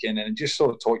body's aching, and it just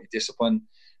sort of taught you discipline.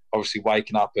 Obviously,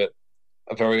 waking up at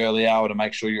a very early hour to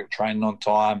make sure you're training on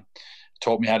time.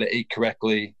 Taught me how to eat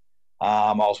correctly.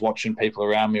 I was watching people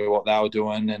around me, what they were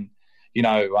doing, and, you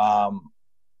know,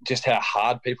 just how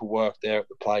hard people work there at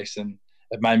the place. And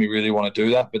it made me really want to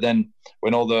do that. But then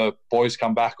when all the boys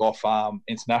come back off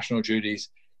international duties,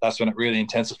 that's when it really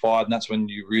intensified. And that's when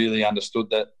you really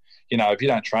understood that, you know, if you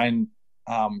don't train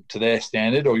to their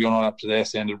standard, or you're not up to their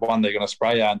standard, one, they're going to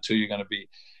spray you, and two, you're going to be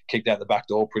kicked out the back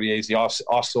door pretty easy. I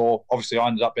saw, obviously I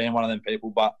ended up being one of them people,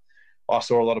 but I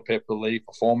saw a lot of people leave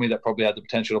before me that probably had the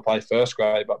potential to play first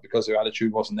grade, but because their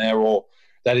attitude wasn't there, or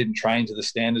they didn't train to the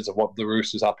standards of what the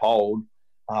Roosters uphold,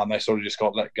 they sort of just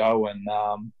got let go. And,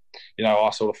 you know, I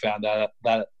sort of found that out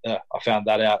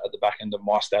at the back end of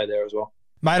my stay there as well.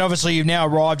 Mate, obviously you've now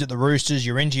arrived at the Roosters.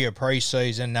 You're into your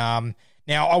pre-season.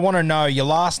 Now, I want to know, your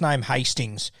last name,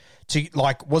 Hastings, did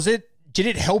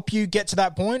it help you get to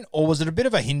that point, or was it a bit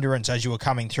of a hindrance as you were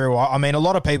coming through? I mean, a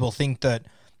lot of people think that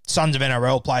sons of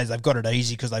NRL players, they've got it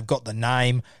easy because they've got the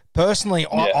name. Personally,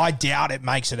 yeah. I doubt it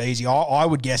makes it easy. I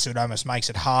would guess it almost makes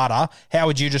it harder. How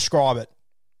would you describe it?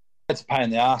 It's a pain in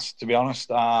the ass, to be honest.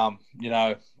 You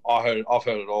know, I've heard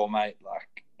it all, mate.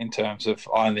 Like, in terms of,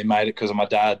 I only made it because of my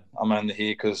dad. I'm only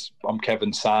here because I'm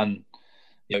Kevin's son.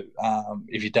 You know,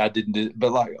 if your dad didn't do it.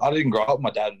 But, like, I didn't grow up with my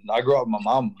dad. I grew up with my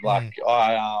mum. Like,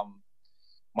 my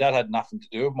dad had nothing to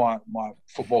do with my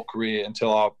football career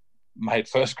until I made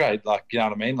first grade. Like, you know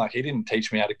what I mean? Like, he didn't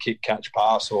teach me how to kick, catch,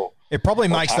 pass, or... It probably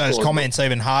makes those comments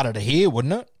even harder to hear,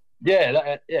 wouldn't it?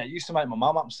 Yeah, it used to make my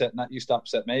mum upset, and that used to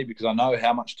upset me because I know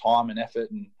how much time and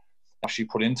effort and she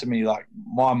put into me. Like,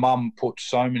 my mum put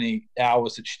so many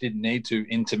hours that she didn't need to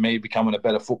into me becoming a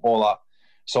better footballer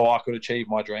so I could achieve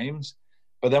my dreams.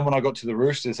 But then when I got to the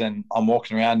Roosters and I'm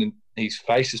walking around and his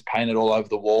face is painted all over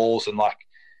the walls, and, like,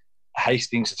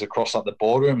 Hastings is across, like, the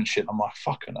boardroom and shit, I'm like,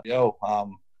 fucking hell,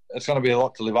 it's going to be a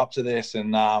lot to live up to this.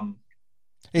 And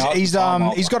he's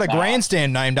got a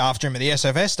grandstand named after him at the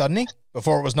SFS, doesn't he?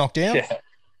 Before it was knocked down.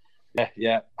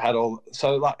 Yeah. Had all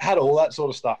that sort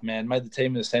of stuff, man. Made the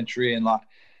team of the century, and, like,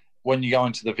 when you go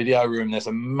into the video room, there's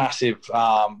a massive,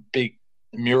 big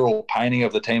mural painting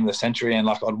of the team of the century, and,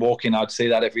 like, I'd walk in, I'd see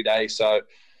that every day. So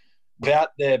without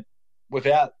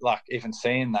like even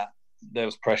seeing that, there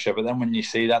was pressure. But then when you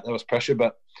see that, there was pressure.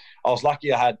 But I was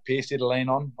lucky I had Piercy to lean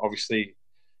on. Obviously,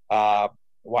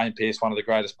 Wayne Pearce, one of the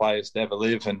greatest players to ever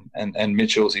live, and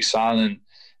Mitchell's his son, and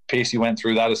Piercy went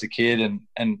through that as a kid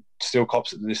and still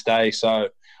cops it to this day. So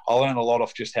I learned a lot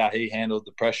of just how he handled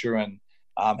the pressure and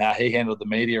how he handled the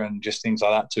media and just things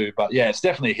like that too. But yeah, it's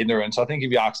definitely a hindrance. I think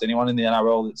if you ask anyone in the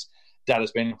NRL that's dad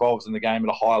has been involved in the game at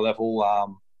a high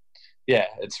level, yeah,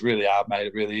 it's really hard, mate.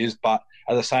 It really is. But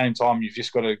at the same time, you've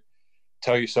just got to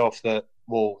tell yourself that,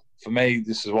 well, for me,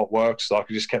 this is what works. Like,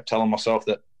 I just kept telling myself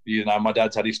that, you know, my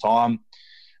dad's had his time.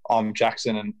 I'm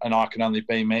Jackson, and I can only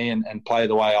be me and play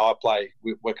the way I play.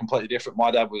 We're completely different.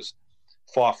 My dad was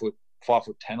 5'10"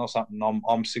 or something.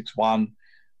 I'm 6'1".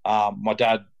 My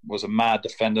dad was a mad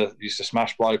defender. Used to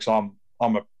smash blokes. I'm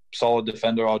a solid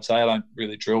defender, I'd say. I don't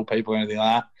really drill people or anything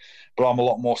like that, but I'm a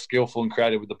lot more skillful and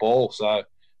creative with the ball. So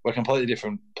we're completely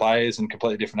different players and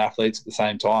completely different athletes at the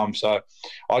same time. So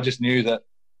I just knew that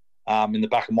in the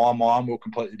back of my mind, we were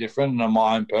completely different, and I'm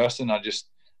my own person. I just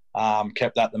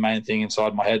kept that the main thing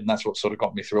inside my head, and that's what sort of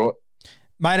got me through it.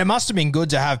 Mate, it must have been good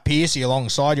to have Piercy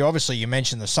alongside you. Obviously, you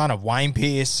mentioned the son of Wayne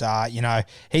Pearce. You know,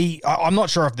 I'm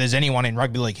not sure if there's anyone in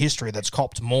rugby league history that's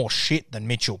copped more shit than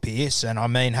Mitchell Pearce. And, I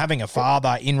mean, having a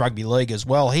father in rugby league as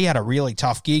well, he had a really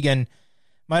tough gig. And,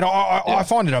 mate, I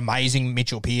find it amazing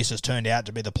Mitchell Pearce has turned out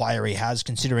to be the player he has,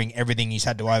 considering everything he's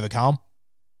had to overcome.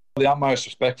 The utmost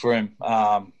respect for him.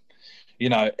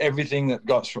 everything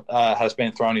that has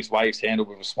been thrown his way, he's handled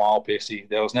with a smile, Pissy.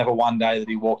 There was never one day that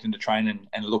he walked into training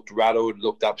and looked rattled,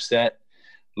 looked upset,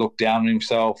 looked down on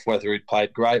himself, whether he'd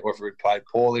played great, whether he'd played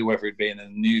poorly, whether he'd been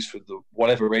in the news for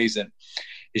whatever reason.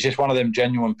 He's just one of them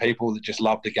genuine people that just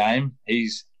love the game.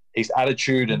 His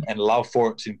attitude and love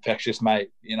for it's infectious, mate.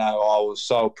 I was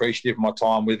so appreciative of my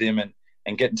time with him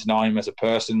and getting to know him as a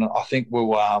person. I think we'll,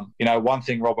 one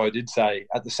thing Robbo did say,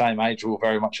 at the same age, we were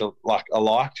very much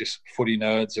alike, just footy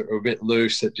nerds that were a bit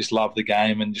loose, that just loved the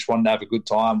game and just wanted to have a good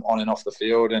time on and off the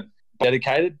field and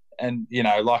dedicated. And,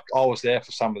 I was there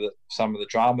for some of the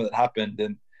drama that happened,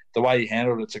 and the way he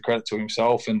handled it's a credit to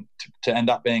himself, and to end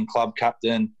up being club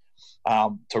captain,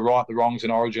 to right the wrongs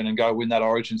in Origin and go win that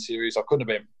Origin series. I couldn't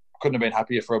have been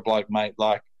happier for a bloke, mate.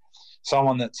 Like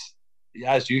someone that's,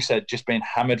 as you said, just been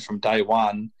hammered from day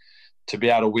one to be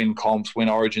able to win comps, win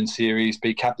Origin series,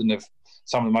 be captain of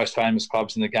some of the most famous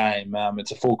clubs in the game.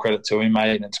 It's a full credit to him,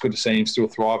 mate, and it's good to see him still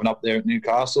thriving up there at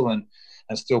Newcastle and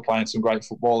still playing some great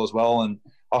football as well. And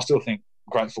I still think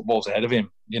great football's ahead of him.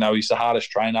 He's the hardest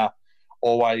trainer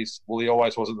always. Well, he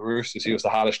always was at the Roosters. He was the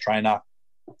hardest trainer.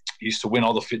 He used to win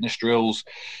all the fitness drills.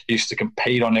 He used to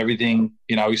compete on everything.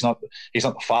 He's not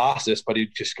the fastest, but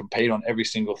he'd just compete on every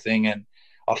single thing. And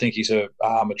I think he's a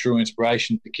true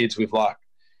inspiration for kids with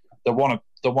that want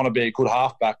to be a good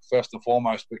halfback first and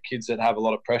foremost, but kids that have a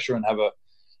lot of pressure and have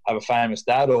a famous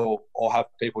dad or have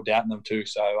people doubting them too.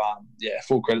 So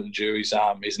full credit to Jew. He's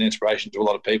an inspiration to a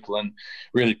lot of people, and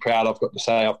really proud I've got to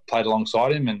say I've played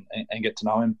alongside him and get to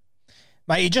know him.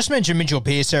 Mate, you just mentioned Mitchell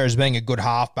Pearce there as being a good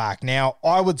halfback. Now,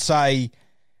 I would say,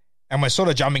 and we're sort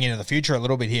of jumping into the future a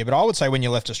little bit here, but I would say when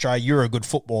you left Australia, you're a good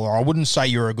footballer. I wouldn't say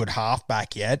you're a good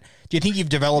halfback yet. Do you think you've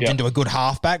developed into a good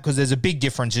halfback? Because there's a big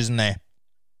difference, isn't there?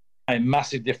 A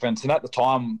massive difference. And at the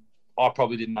time, I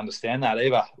probably didn't understand that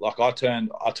either. Like I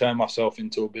turned myself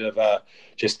into a bit of a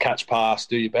just catch, pass,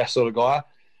 do your best sort of guy.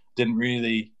 Didn't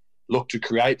really look to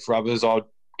create for others. I'd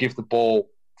give the ball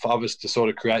for others to sort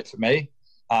of create for me.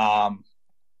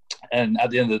 And at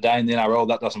the end of the day in the NRL,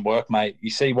 that doesn't work, mate. You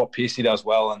see what Piercy does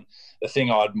well, and the thing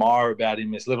I admire about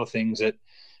him is little things that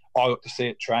I got to see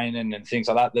at training and things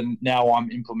like that that now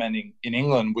I'm implementing in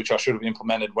England, which I should have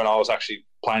implemented when I was actually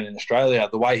playing in Australia.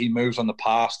 The way he moves on the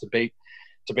pass to beat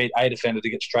A defender, to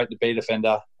get straight to B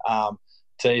defender,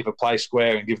 to either play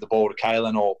square and give the ball to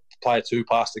Kalen or play a two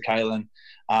pass to Kalen.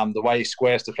 The way he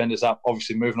squares defenders up,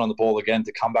 obviously moving on the ball again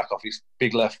to come back off his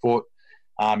big left foot.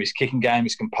 His kicking game,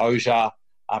 his composure,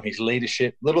 his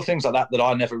leadership, little things like that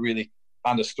I never really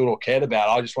understood or cared about.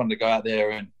 I just wanted to go out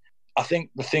there, and I think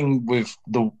the thing with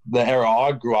the era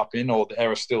I grew up in, or the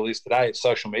era still is today, it's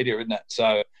social media, isn't it?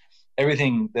 So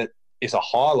everything that is a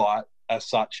highlight as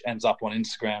such ends up on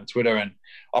Instagram, Twitter, and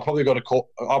I probably got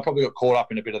caught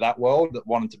up in a bit of that world, that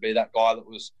wanted to be that guy that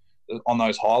was on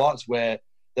those highlights, where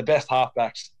the best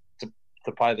halfbacks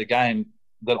to play the game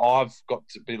that I've got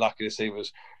to be lucky to see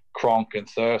was Cronk and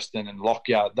Thurston and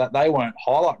Lockyer. That they weren't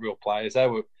highlight reel players. They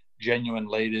were genuine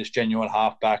leaders, genuine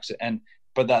halfbacks,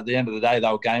 but at the end of the day,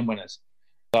 they were game winners.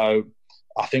 So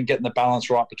I think getting the balance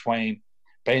right between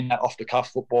being that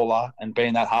off-the-cuff footballer and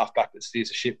being that halfback that steers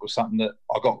a ship was something that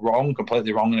I got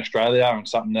completely wrong in Australia, and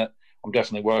something that I'm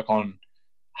definitely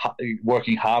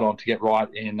working hard on to get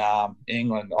right in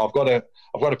England. I've got a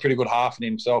pretty good half in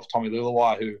himself, Tommy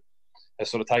Lilawai, who has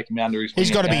sort of taken me under his wing.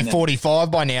 He's got to be 45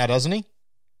 by now, doesn't he?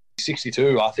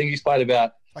 62. I think he's played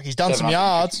about. Like he's done some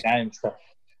yards. Games.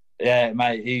 Yeah,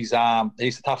 mate. He's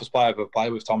the toughest player I've ever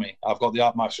played with, Tommy. I've got the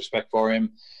utmost respect for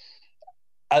him.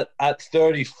 At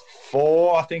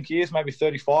 34, I think he is, maybe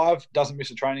 35. Doesn't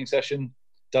miss a training session.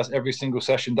 Does every single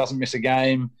session. Doesn't miss a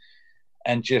game.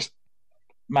 And just,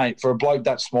 mate, for a bloke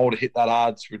that small to hit that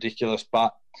hard, it's ridiculous.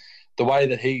 But the way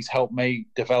that he's helped me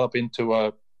develop into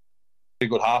a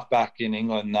pretty good halfback in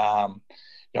England,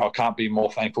 I can't be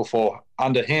more thankful for.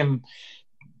 Under him,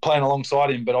 playing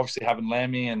alongside him, but obviously having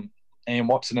Lammy and Ian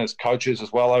Watson as coaches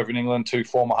as well over in England, two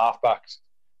former halfbacks.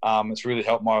 It's really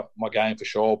helped my game for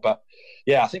sure. But,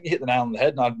 yeah, I think you hit the nail on the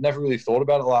head, and I've never really thought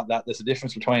about it like that. There's a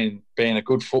difference between being a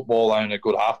good footballer and a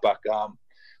good halfback.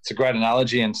 It's a great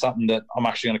analogy, and something that I'm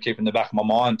actually going to keep in the back of my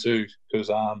mind too, because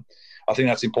I think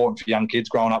that's important for young kids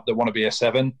growing up that want to be a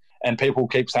 7. And people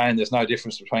keep saying there's no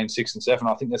difference between 6 and 7.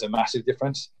 I think there's a massive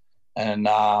difference. And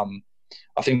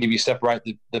I think if you separate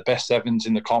the best 7s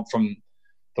in the comp from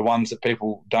the ones that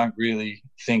people don't really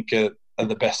think are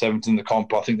the best 7s in the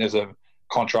comp, I think there's a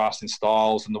contrast in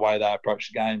styles and the way they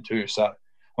approach the game too. So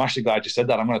I'm actually glad you said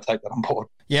that. I'm going to take that on board.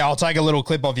 Yeah, I'll take a little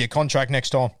clip of your contract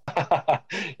next time. Yeah,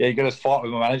 you got to fight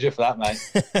with my manager for that,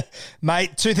 mate.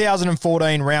 Mate,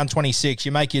 2014, round 26,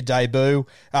 you make your debut.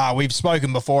 We've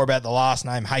spoken before about the last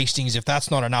name, Hastings. If that's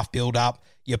not enough build-up,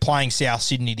 you're playing South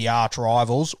Sydney, the arch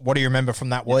rivals. What do you remember from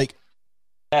that week?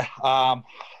 Yeah,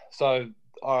 so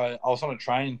I was on a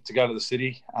train to go to the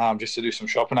city just to do some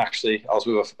shopping, actually. I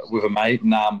was with a mate,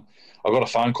 and I got a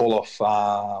phone call off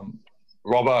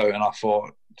Robbo, and I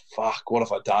thought, fuck, what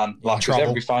have I done? Like, because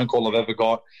every phone call I've ever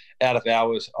got out of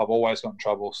hours, I've always got in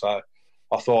trouble. So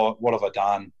I thought, what have I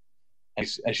done?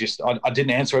 It's just, I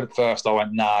didn't answer it at first. I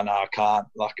went, nah, I can't.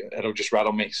 Like, it'll just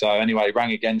rattle me. So anyway, he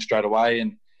rang again straight away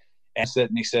and answered it,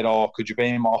 and he said, oh, could you be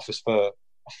in my office for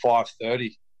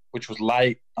 5:30, which was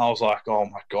late. I was like, oh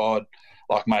my God.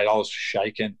 Like, mate, I was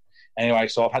shaking. Anyway,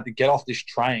 so I've had to get off this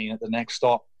train at the next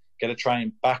stop, get a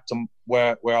train back to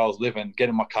where I was living, get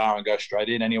in my car and go straight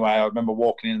in. Anyway, I remember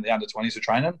walking in, the under-20s were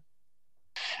training,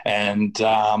 and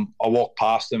I walked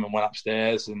past him and went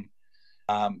upstairs, and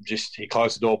he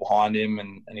closed the door behind him,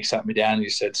 and he sat me down and he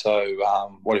said, so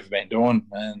what have you been doing?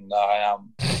 And I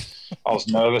was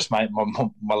nervous, mate.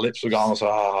 My lips were going. I was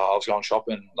like, I was going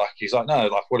shopping. Like, he's like, no,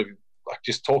 like, what have you, like,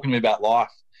 just talking to me about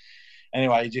life.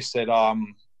 Anyway, he just said,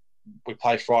 we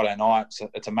play Friday night.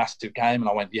 It's a massive game. And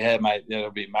I went, yeah, mate,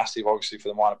 it'll be massive, obviously, for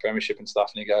the minor premiership and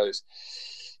stuff. And he goes,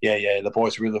 yeah, the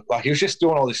boys really, like, he was just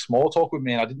doing all this small talk with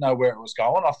me, and I didn't know where it was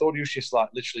going. I thought he was just, like,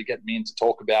 literally getting me in to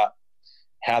talk about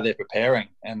how they're preparing.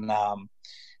 And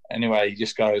anyway, he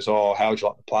just goes, oh, how would you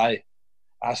like to play?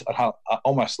 I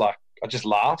almost, like, I just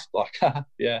laughed, like,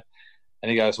 yeah. And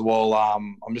he goes, well,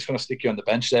 I'm just going to stick you on the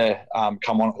bench there.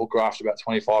 Come on at hooker after about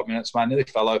 25 minutes, man. Nearly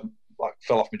fell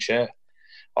off my chair.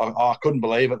 I couldn't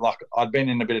believe it. Like, I'd been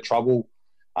in a bit of trouble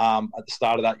at the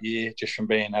start of that year, just from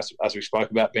being, as we spoke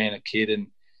about, being a kid and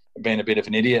being a bit of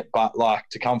an idiot. But, like,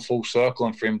 to come full circle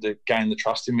and for him to gain the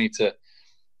trust in me to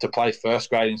play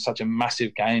first grade in such a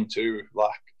massive game too,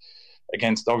 like,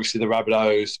 against obviously the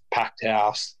Rabbitohs, packed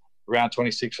house, round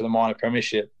 26 for the minor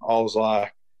premiership. I was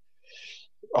like,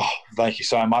 oh, thank you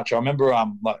so much. I remember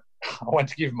like, I went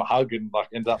to give him a hug and, like,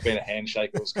 ended up being a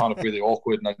handshake. It was kind of really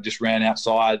awkward, and I just ran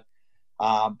outside.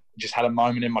 Just had a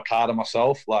moment in my car to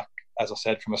myself, like, as I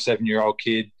said, from a 7-year-old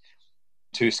kid,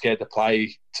 too scared to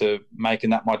play, to making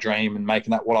that my dream and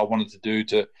making that what I wanted to do,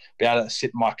 to be able to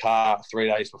sit in my car 3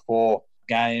 days before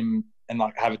game and,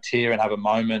 like, have a tear and have a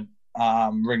moment,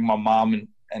 ring my mum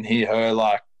and hear her,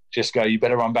 like, just go, you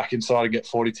better run back inside and get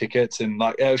 40 tickets. And,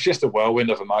 like, it was just a whirlwind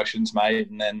of emotions, mate.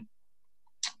 And then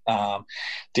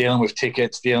dealing with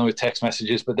tickets, dealing with text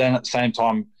messages, but then at the same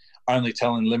time, only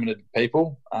telling limited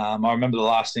people. I remember the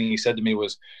last thing he said to me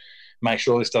was, make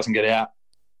sure this doesn't get out.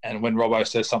 And when Robbo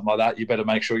says something like that, you better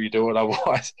make sure you do it.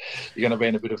 Otherwise, you're going to be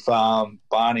in a bit of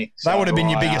Barney. That would have been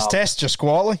your biggest test, just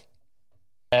quietly.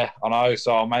 Yeah, I know.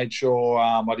 So I made sure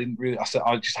I didn't really.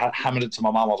 I just hammered it to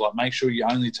my mum. I was like, make sure you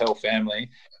only tell family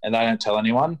and they don't tell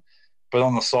anyone. But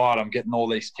on the side, I'm getting all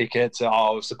these tickets.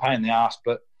 Oh, it was a pain in the ass.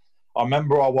 But I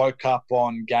remember I woke up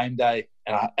on game day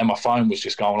and my phone was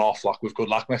just going off, like, with good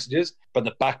luck messages. But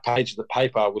the back page of the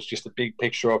paper was just a big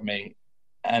picture of me,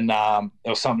 and there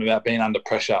was something about being under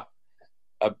pressure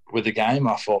with the game.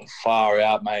 I thought, far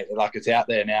out, mate. Like, it's out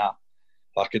there now.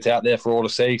 Like, it's out there for all to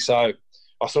see. So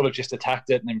I sort of just attacked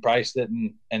it and embraced it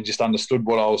and just understood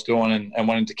what I was doing and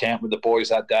went into camp with the boys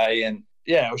that day. And,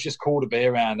 yeah, it was just cool to be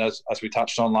around, as we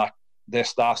touched on, like, their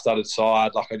star-studded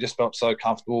side. Like, I just felt so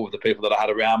comfortable with the people that I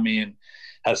had around me and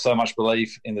had so much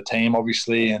belief in the team,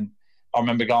 obviously. And I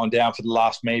remember going down for the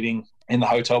last meeting in the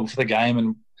hotel before the game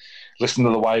and listening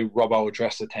to the way Robbo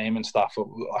addressed the team and stuff. It,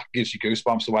 like, gives you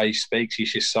goosebumps the way he speaks.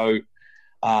 He's just so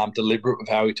deliberate with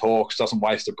how he talks, doesn't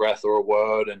waste a breath or a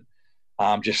word,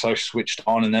 and just so switched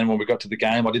on. And then when we got to the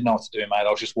game, I didn't know what to do, mate. I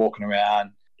was just walking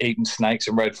around, eating snakes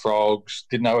and red frogs,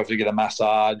 didn't know if to get a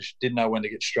massage, didn't know when to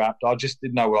get strapped. I just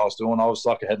didn't know what I was doing. I was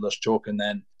like a headless chook. And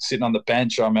then sitting on the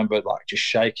bench, I remember, like, just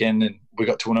shaking, and we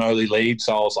got to an early lead.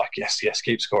 So I was like, yes,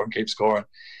 keep scoring.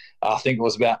 I think it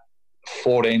was about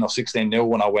 14 or 16-0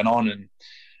 when I went on. And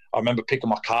I remember picking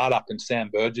my card up, and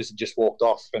Sam Burgess had just walked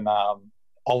off. And I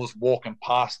was walking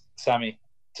past Sammy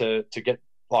to get,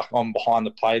 like, on behind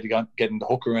the play to go get into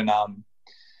hooker. And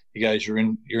he goes, you're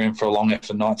in for a long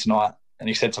effort night tonight. And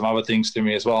he said some other things to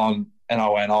me as well. And I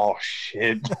went, oh,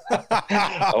 shit.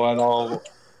 I went,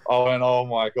 oh,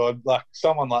 my God. Like,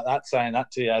 someone like that saying that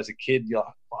to you as a kid, you're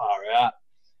like, far out.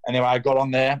 Anyway, I got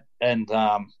on there, and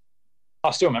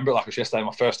I still remember it like it was yesterday.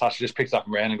 My first touch, I just picked up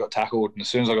and ran and got tackled. And as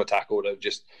soon as I got tackled, it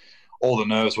just, all the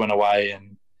nerves went away.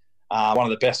 And one of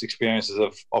the best experiences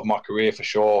of my career, for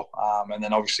sure. And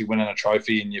then obviously winning a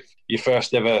trophy and your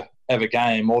first ever ever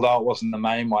game, although it wasn't the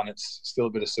main one. It's still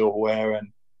a bit of silverware, and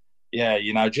yeah,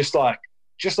 just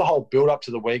the whole build up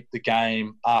to the week, the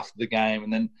game, after the game,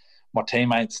 and then my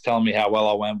teammates telling me how well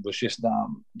I went was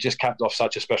just capped off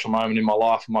such a special moment in my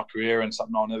life and my career, and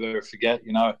something I'll never forget.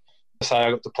 To say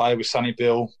I got to play with Sonny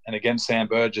Bill and against Sam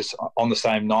Burgess on the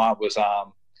same night was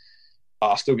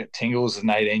I still get tingles as an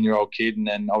 18-year-old kid, and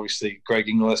then obviously Greg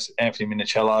Inglis, Anthony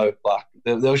Minicello. Like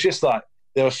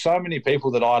there were so many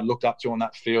people that I'd looked up to on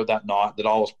that field that night that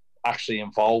I was actually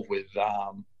involved with.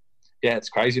 Yeah, it's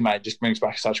crazy, mate. It just brings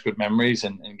back such good memories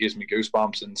and gives me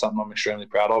goosebumps, and something I'm extremely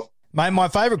proud of. Mate, my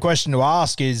favourite question to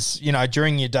ask is,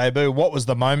 during your debut, what was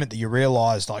the moment that you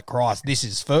realised, like, Christ, this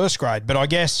is first grade? But I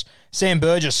guess Sam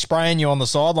Burgess spraying you on the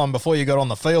sideline before you got on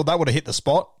the field, that would have hit the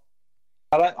spot.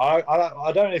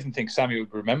 I don't even think Sammy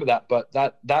would remember that, but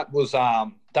that was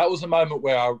a moment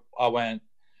where I went,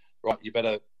 right, you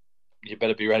better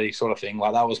be ready, sort of thing.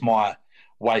 Like, that was my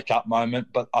wake up moment.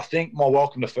 But I think my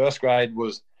welcome to first grade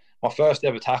was my first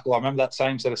ever tackle. I remember that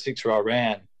same set of six where I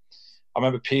ran. I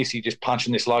remember Piercy just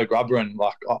punching this low grubber, and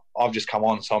like I've just come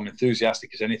on, so I'm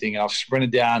enthusiastic as anything. And I've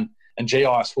sprinted down, and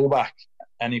GI's fullback,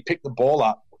 and he picked the ball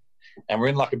up, and we're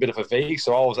in like a bit of a V.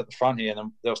 So I was at the front here,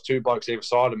 and there was two blokes either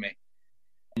side of me,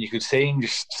 and you could see him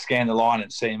just scan the line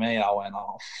and see me. And I went,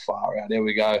 oh, far out, there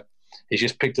we go. He's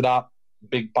just picked it up,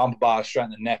 big bumper bar straight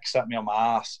in the neck, sat me on my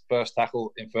ass. First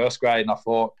tackle in first grade, and I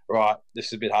thought, right, this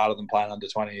is a bit harder than playing under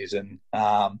 20s. And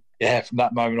yeah, from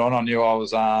that moment on, I knew I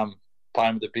was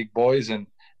playing with the big boys, and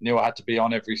knew I had to be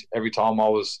on every time I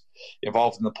was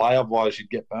involved in the play. Otherwise, you'd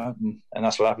get burnt, and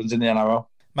that's what happens in the NRL.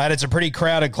 Mate, it's a pretty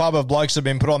crowded club of blokes that have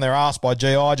been put on their ass by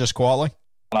GI just quietly.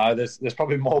 No, there's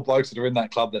probably more blokes that are in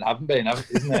that club that haven't been,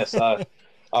 isn't there? So,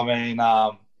 I mean, I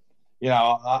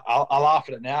laugh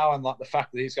at it now, and like the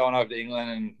fact that he's going over to England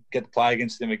and get to play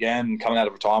against him again and coming out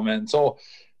of retirement. It's all,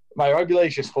 mate, rugby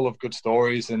league's just full of good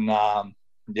stories, and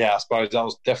yeah, I suppose that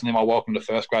was definitely my welcome to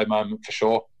first grade moment for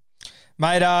sure.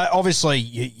 Mate, obviously,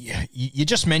 you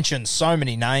just mentioned so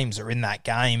many names are in that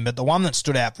game, but the one that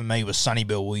stood out for me was Sonny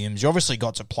Bill Williams. You obviously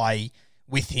got to play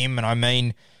with him, and I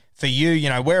mean, for you,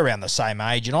 we're around the same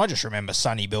age, and I just remember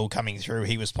Sonny Bill coming through.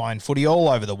 He was playing footy all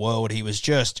over the world. He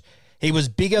was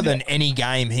bigger than any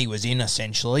game he was in,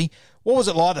 essentially. What was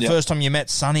it like the first time you met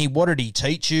Sonny? What did he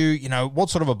teach you? What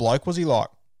sort of a bloke was he like?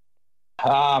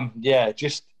 Yeah,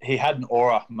 just he had an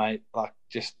aura, mate. Like,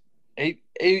 just he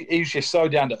was just so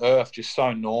down to earth, just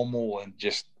so normal, and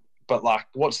but like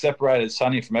what separated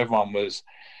Sonny from everyone was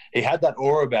he had that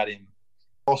aura about him.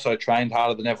 Also trained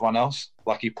harder than everyone else.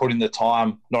 Like, he put in the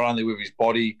time, not only with his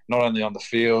body, not only on the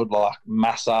field, like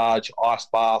massage, ice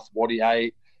bath, what he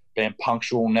ate, being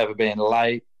punctual, never being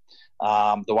late.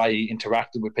 The way he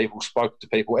interacted with people, spoke to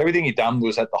people, everything he done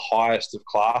was at the highest of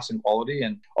class and quality.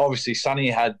 And obviously Sonny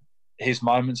had his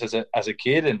moments as a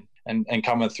kid and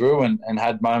coming through and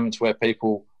had moments where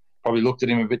people probably looked at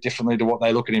him a bit differently to what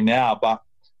they look at him now. But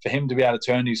for him to be able to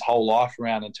turn his whole life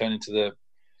around and turn into the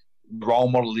role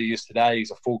model he is today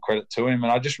is a full credit to him.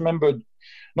 And I just remember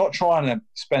not trying to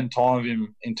spend time with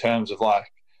him in terms of like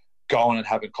going and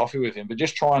having coffee with him, but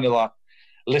just trying to like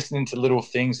listening to little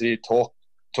things that he'd talk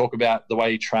about, the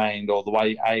way he trained or the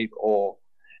way he ate or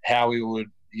how he would,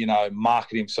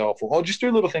 market himself or just do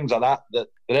little things like that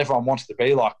everyone wants to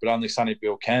be like, but only Sonny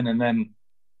Bill can. And then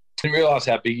I didn't realise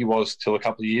how big he was till a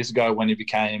couple of years ago when he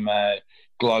became a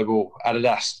global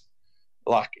Adidas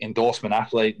like endorsement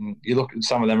athlete. And you look at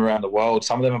some of them around the world,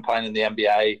 some of them are playing in the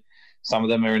NBA, some of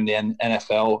them are in the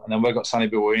NFL, and then we've got Sonny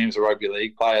Bill Williams, a rugby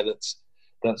league player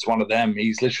that's one of them.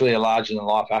 He's literally a larger than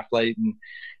life athlete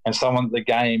and someone that the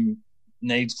game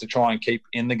needs to try and keep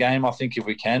in the game, I think, if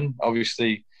we can.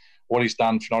 Obviously, what he's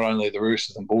done for not only the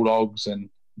Roosters and Bulldogs,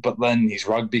 but then his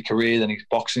rugby career, then his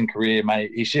boxing career,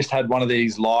 mate. He's just had one of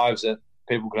these lives that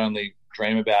people can only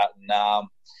dream about. And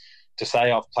to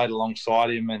say I've played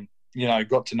alongside him and,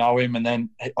 got to know him. And then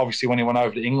obviously when he went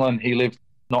over to England, he lived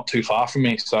not too far from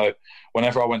me. So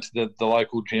whenever I went to the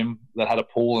local gym that had a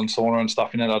pool and sauna and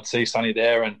stuff in it, I'd see Sonny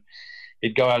there and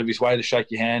he'd go out of his way to shake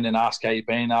your hand and ask how you've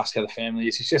been, ask how the family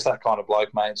is. He's just that kind of bloke,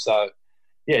 mate. So,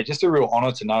 yeah, just a real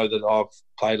honour to know that I've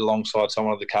played alongside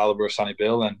someone of the calibre of Sonny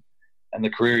Bill and the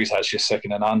career he's had is just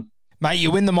second to none. Mate,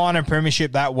 you win the minor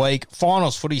premiership that week.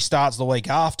 Finals footy starts the week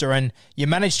after and you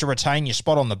managed to retain your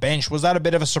spot on the bench. Was that a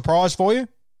bit of a surprise for you?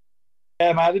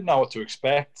 Yeah, mate, I didn't know what to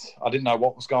expect. I didn't know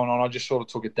what was going on. I just sort of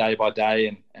took it day by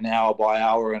day and hour by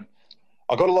hour. And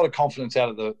I got a lot of confidence out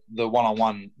of the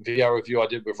one-on-one video review I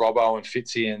did with Robbo and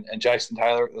Fitzy and Jason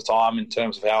Taylor at the time in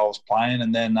terms of how I was playing.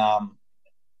 And then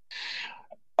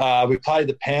we played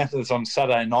the Panthers on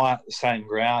Saturday night at the same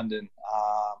ground. And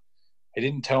he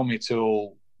didn't tell me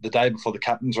till the day before the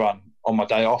captain's run, on my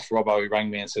day off, Robbo, he rang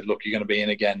me and said, look, you're going to be in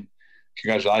again.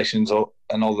 Congratulations,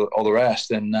 and all the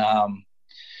rest. And I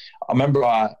remember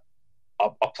I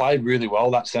played really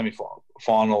well that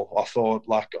semi-final. I thought,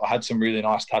 like, I had some really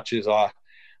nice touches. I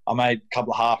made a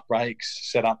couple of half breaks,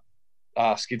 set up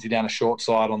Skidsy down a short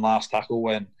side on last tackle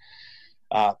when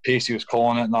Piercy was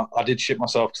calling it. And I did shit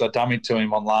myself because I dummied to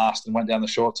him on last and went down the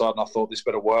short side, and I thought this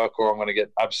better work or I'm going to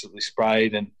get absolutely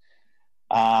sprayed. And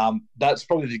that's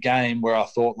probably the game where I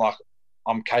thought, like,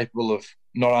 I'm capable of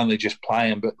not only just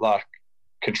playing but, like,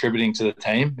 contributing to the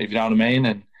team, if you know what I mean.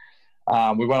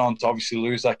 And we went on to obviously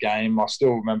lose that game. I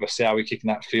still remember Sowie kicking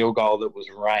that field goal that was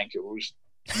rank. It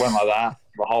went like that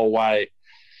the whole way.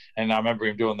 And I remember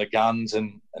him doing the guns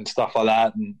and stuff like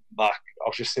that. And, like, I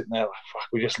was just sitting there like, fuck,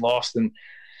 we just lost. And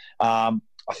I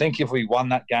think if we won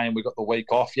that game, we got the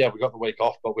week off. Yeah, we got the week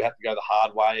off, but we had to go the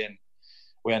hard way. And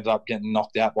we ended up getting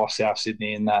knocked out by South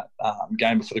Sydney in that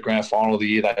game before the grand final of the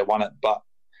year they won it. But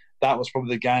that was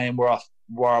probably the game where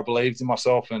I believed in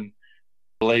myself and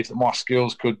believed that my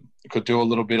skills could do a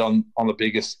little bit on the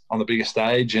biggest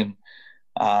stage. And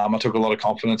I took a lot of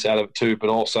confidence out of it too, but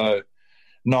also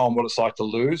knowing what it's like to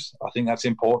lose. I think that's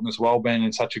important as well, being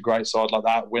in such a great side like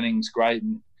that. Winning's great.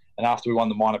 And after we won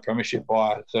the minor premiership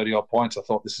by 30-odd points, I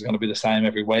thought this is going to be the same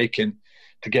every week. And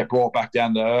to get brought back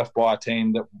down to earth by a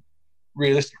team that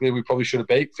realistically we probably should have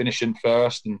beat, finishing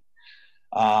first. And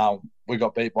we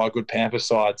got beat by a good Panthers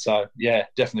side. So, yeah,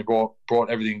 definitely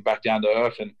brought everything back down to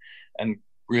earth and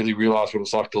really realised what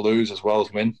it's like to lose as well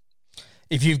as win.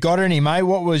 If you've got any, mate,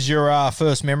 what was your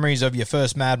first memories of your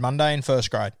first Mad Monday in first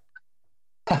grade?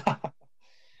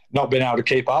 Not being able to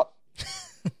keep up.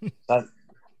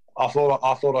 I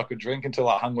thought I could drink until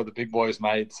I hung with the big boys,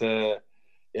 mate. Yeah,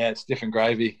 it's different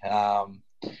gravy.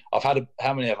 I've had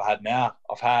how many have I had now?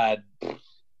 I've had how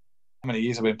many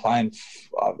years I've been playing?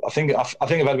 I think I've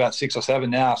had about 6 or 7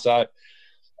 now. So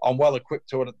I'm well equipped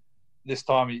to it this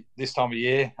time of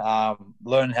year.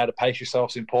 Learning how to pace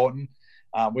yourself is important.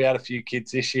 We had a few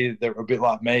kids this year that were a bit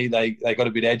like me. They got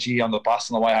a bit edgy on the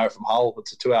bus on the way home from Hull.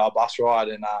 It's a 2-hour bus ride,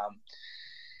 and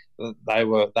they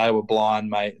were blind,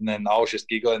 mate. And then I was just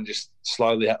giggling, just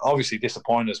slowly, obviously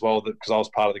disappointed as well because I was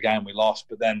part of the game we lost.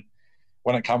 But then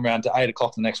when it come around to 8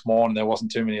 o'clock the next morning, there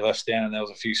wasn't too many left standing. There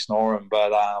was a few snoring,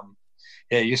 but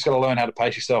yeah, you just got to learn how to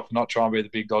pace yourself and not try and be the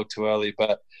big dog too early.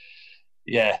 But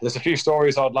yeah, there's a few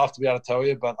stories I'd love to be able to tell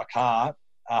you, but I can't.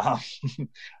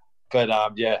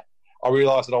 But yeah, I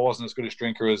realised that I wasn't as good a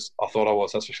drinker as I thought I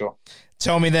was, that's for sure.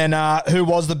 Tell me then, who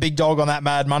was the big dog on that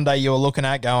Mad Monday you were looking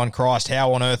at going, Christ,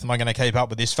 how on earth am I going to keep up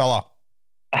with this fella?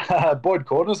 Boyd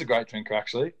Cordner's a great drinker,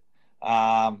 actually.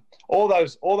 All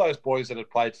those boys that had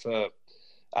played for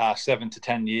 7 to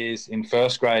 10 years in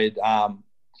first grade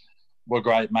were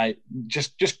great, mate.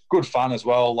 Just good fun as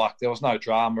well. Like, there was no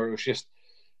drama. It was just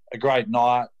a great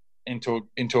night into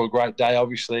a great day,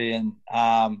 obviously. And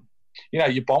you know,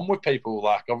 you bond with people.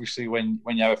 Like, obviously, when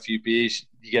you have a few beers,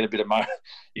 you get a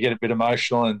bit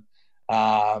emotional,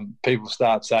 and people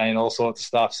start saying all sorts of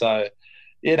stuff. So,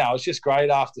 you know, it's just great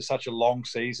after such a long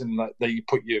season that you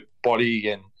put your body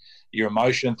and your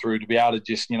emotion through to be able to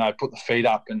just, you know, put the feet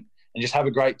up and just have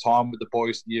a great time with the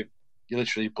boys that you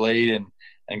literally bleed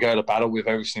and go to battle with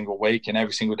every single week and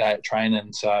every single day at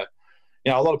training. So,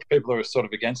 you know, a lot of people are sort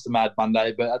of against the Mad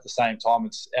Monday, but at the same time,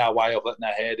 it's our way of letting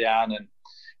our hair down and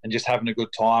just having a good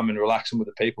time and relaxing with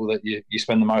the people that you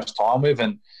spend the most time with.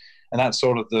 And that's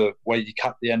sort of the way you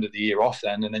cut the end of the year off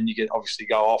then. And then you get obviously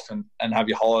go off and have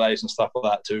your holidays and stuff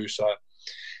like that too. So,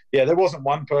 yeah, there wasn't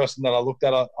one person that I looked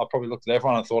at. I probably looked at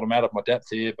everyone and thought I'm out of my depth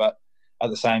here. But at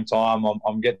the same time,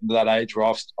 I'm getting to that age where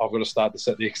I've got to start to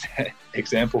set the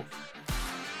example.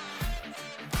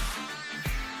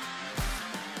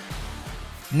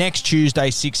 Next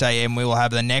Tuesday, 6 a.m, we will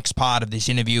have the next part of this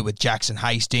interview with Jackson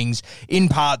Hastings. In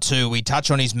part 2, we touch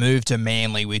on his move to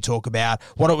Manly. We talk about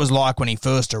what it was like when he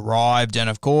first arrived and,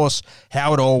 of course,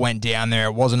 how it all went down there.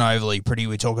 It wasn't overly pretty.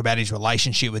 We talk about his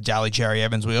relationship with Daly Cherry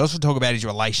Evans. We also talk about his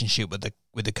relationship with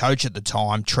the coach at the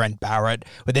time, Trent Barrett.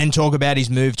 We then talk about his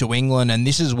move to England, and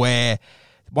this is where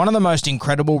one of the most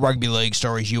incredible rugby league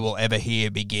stories you will ever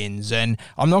hear begins. And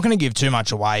I'm not going to give too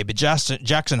much away, but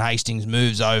Jackson Hastings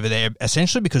moves over there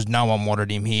essentially because no one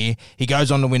wanted him here. He goes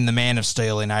on to win the Man of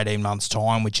Steel in 18 months'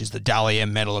 time, which is the Dally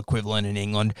M medal equivalent in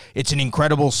England. It's an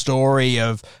incredible story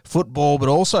of football, but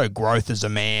also growth as a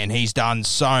man. He's done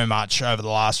so much over the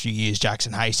last few years,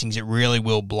 Jackson Hastings. It really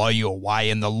will blow you away.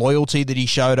 And the loyalty that he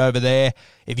showed over there,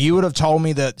 if you would have told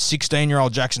me that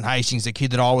 16-year-old Jackson Hastings, the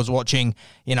kid that I was watching,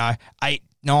 you know,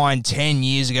 9, 10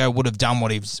 years ago would have done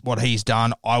what he's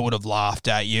done, I would have laughed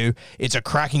at you. It's a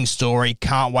cracking story.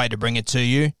 Can't wait to bring it to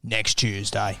you next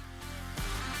Tuesday.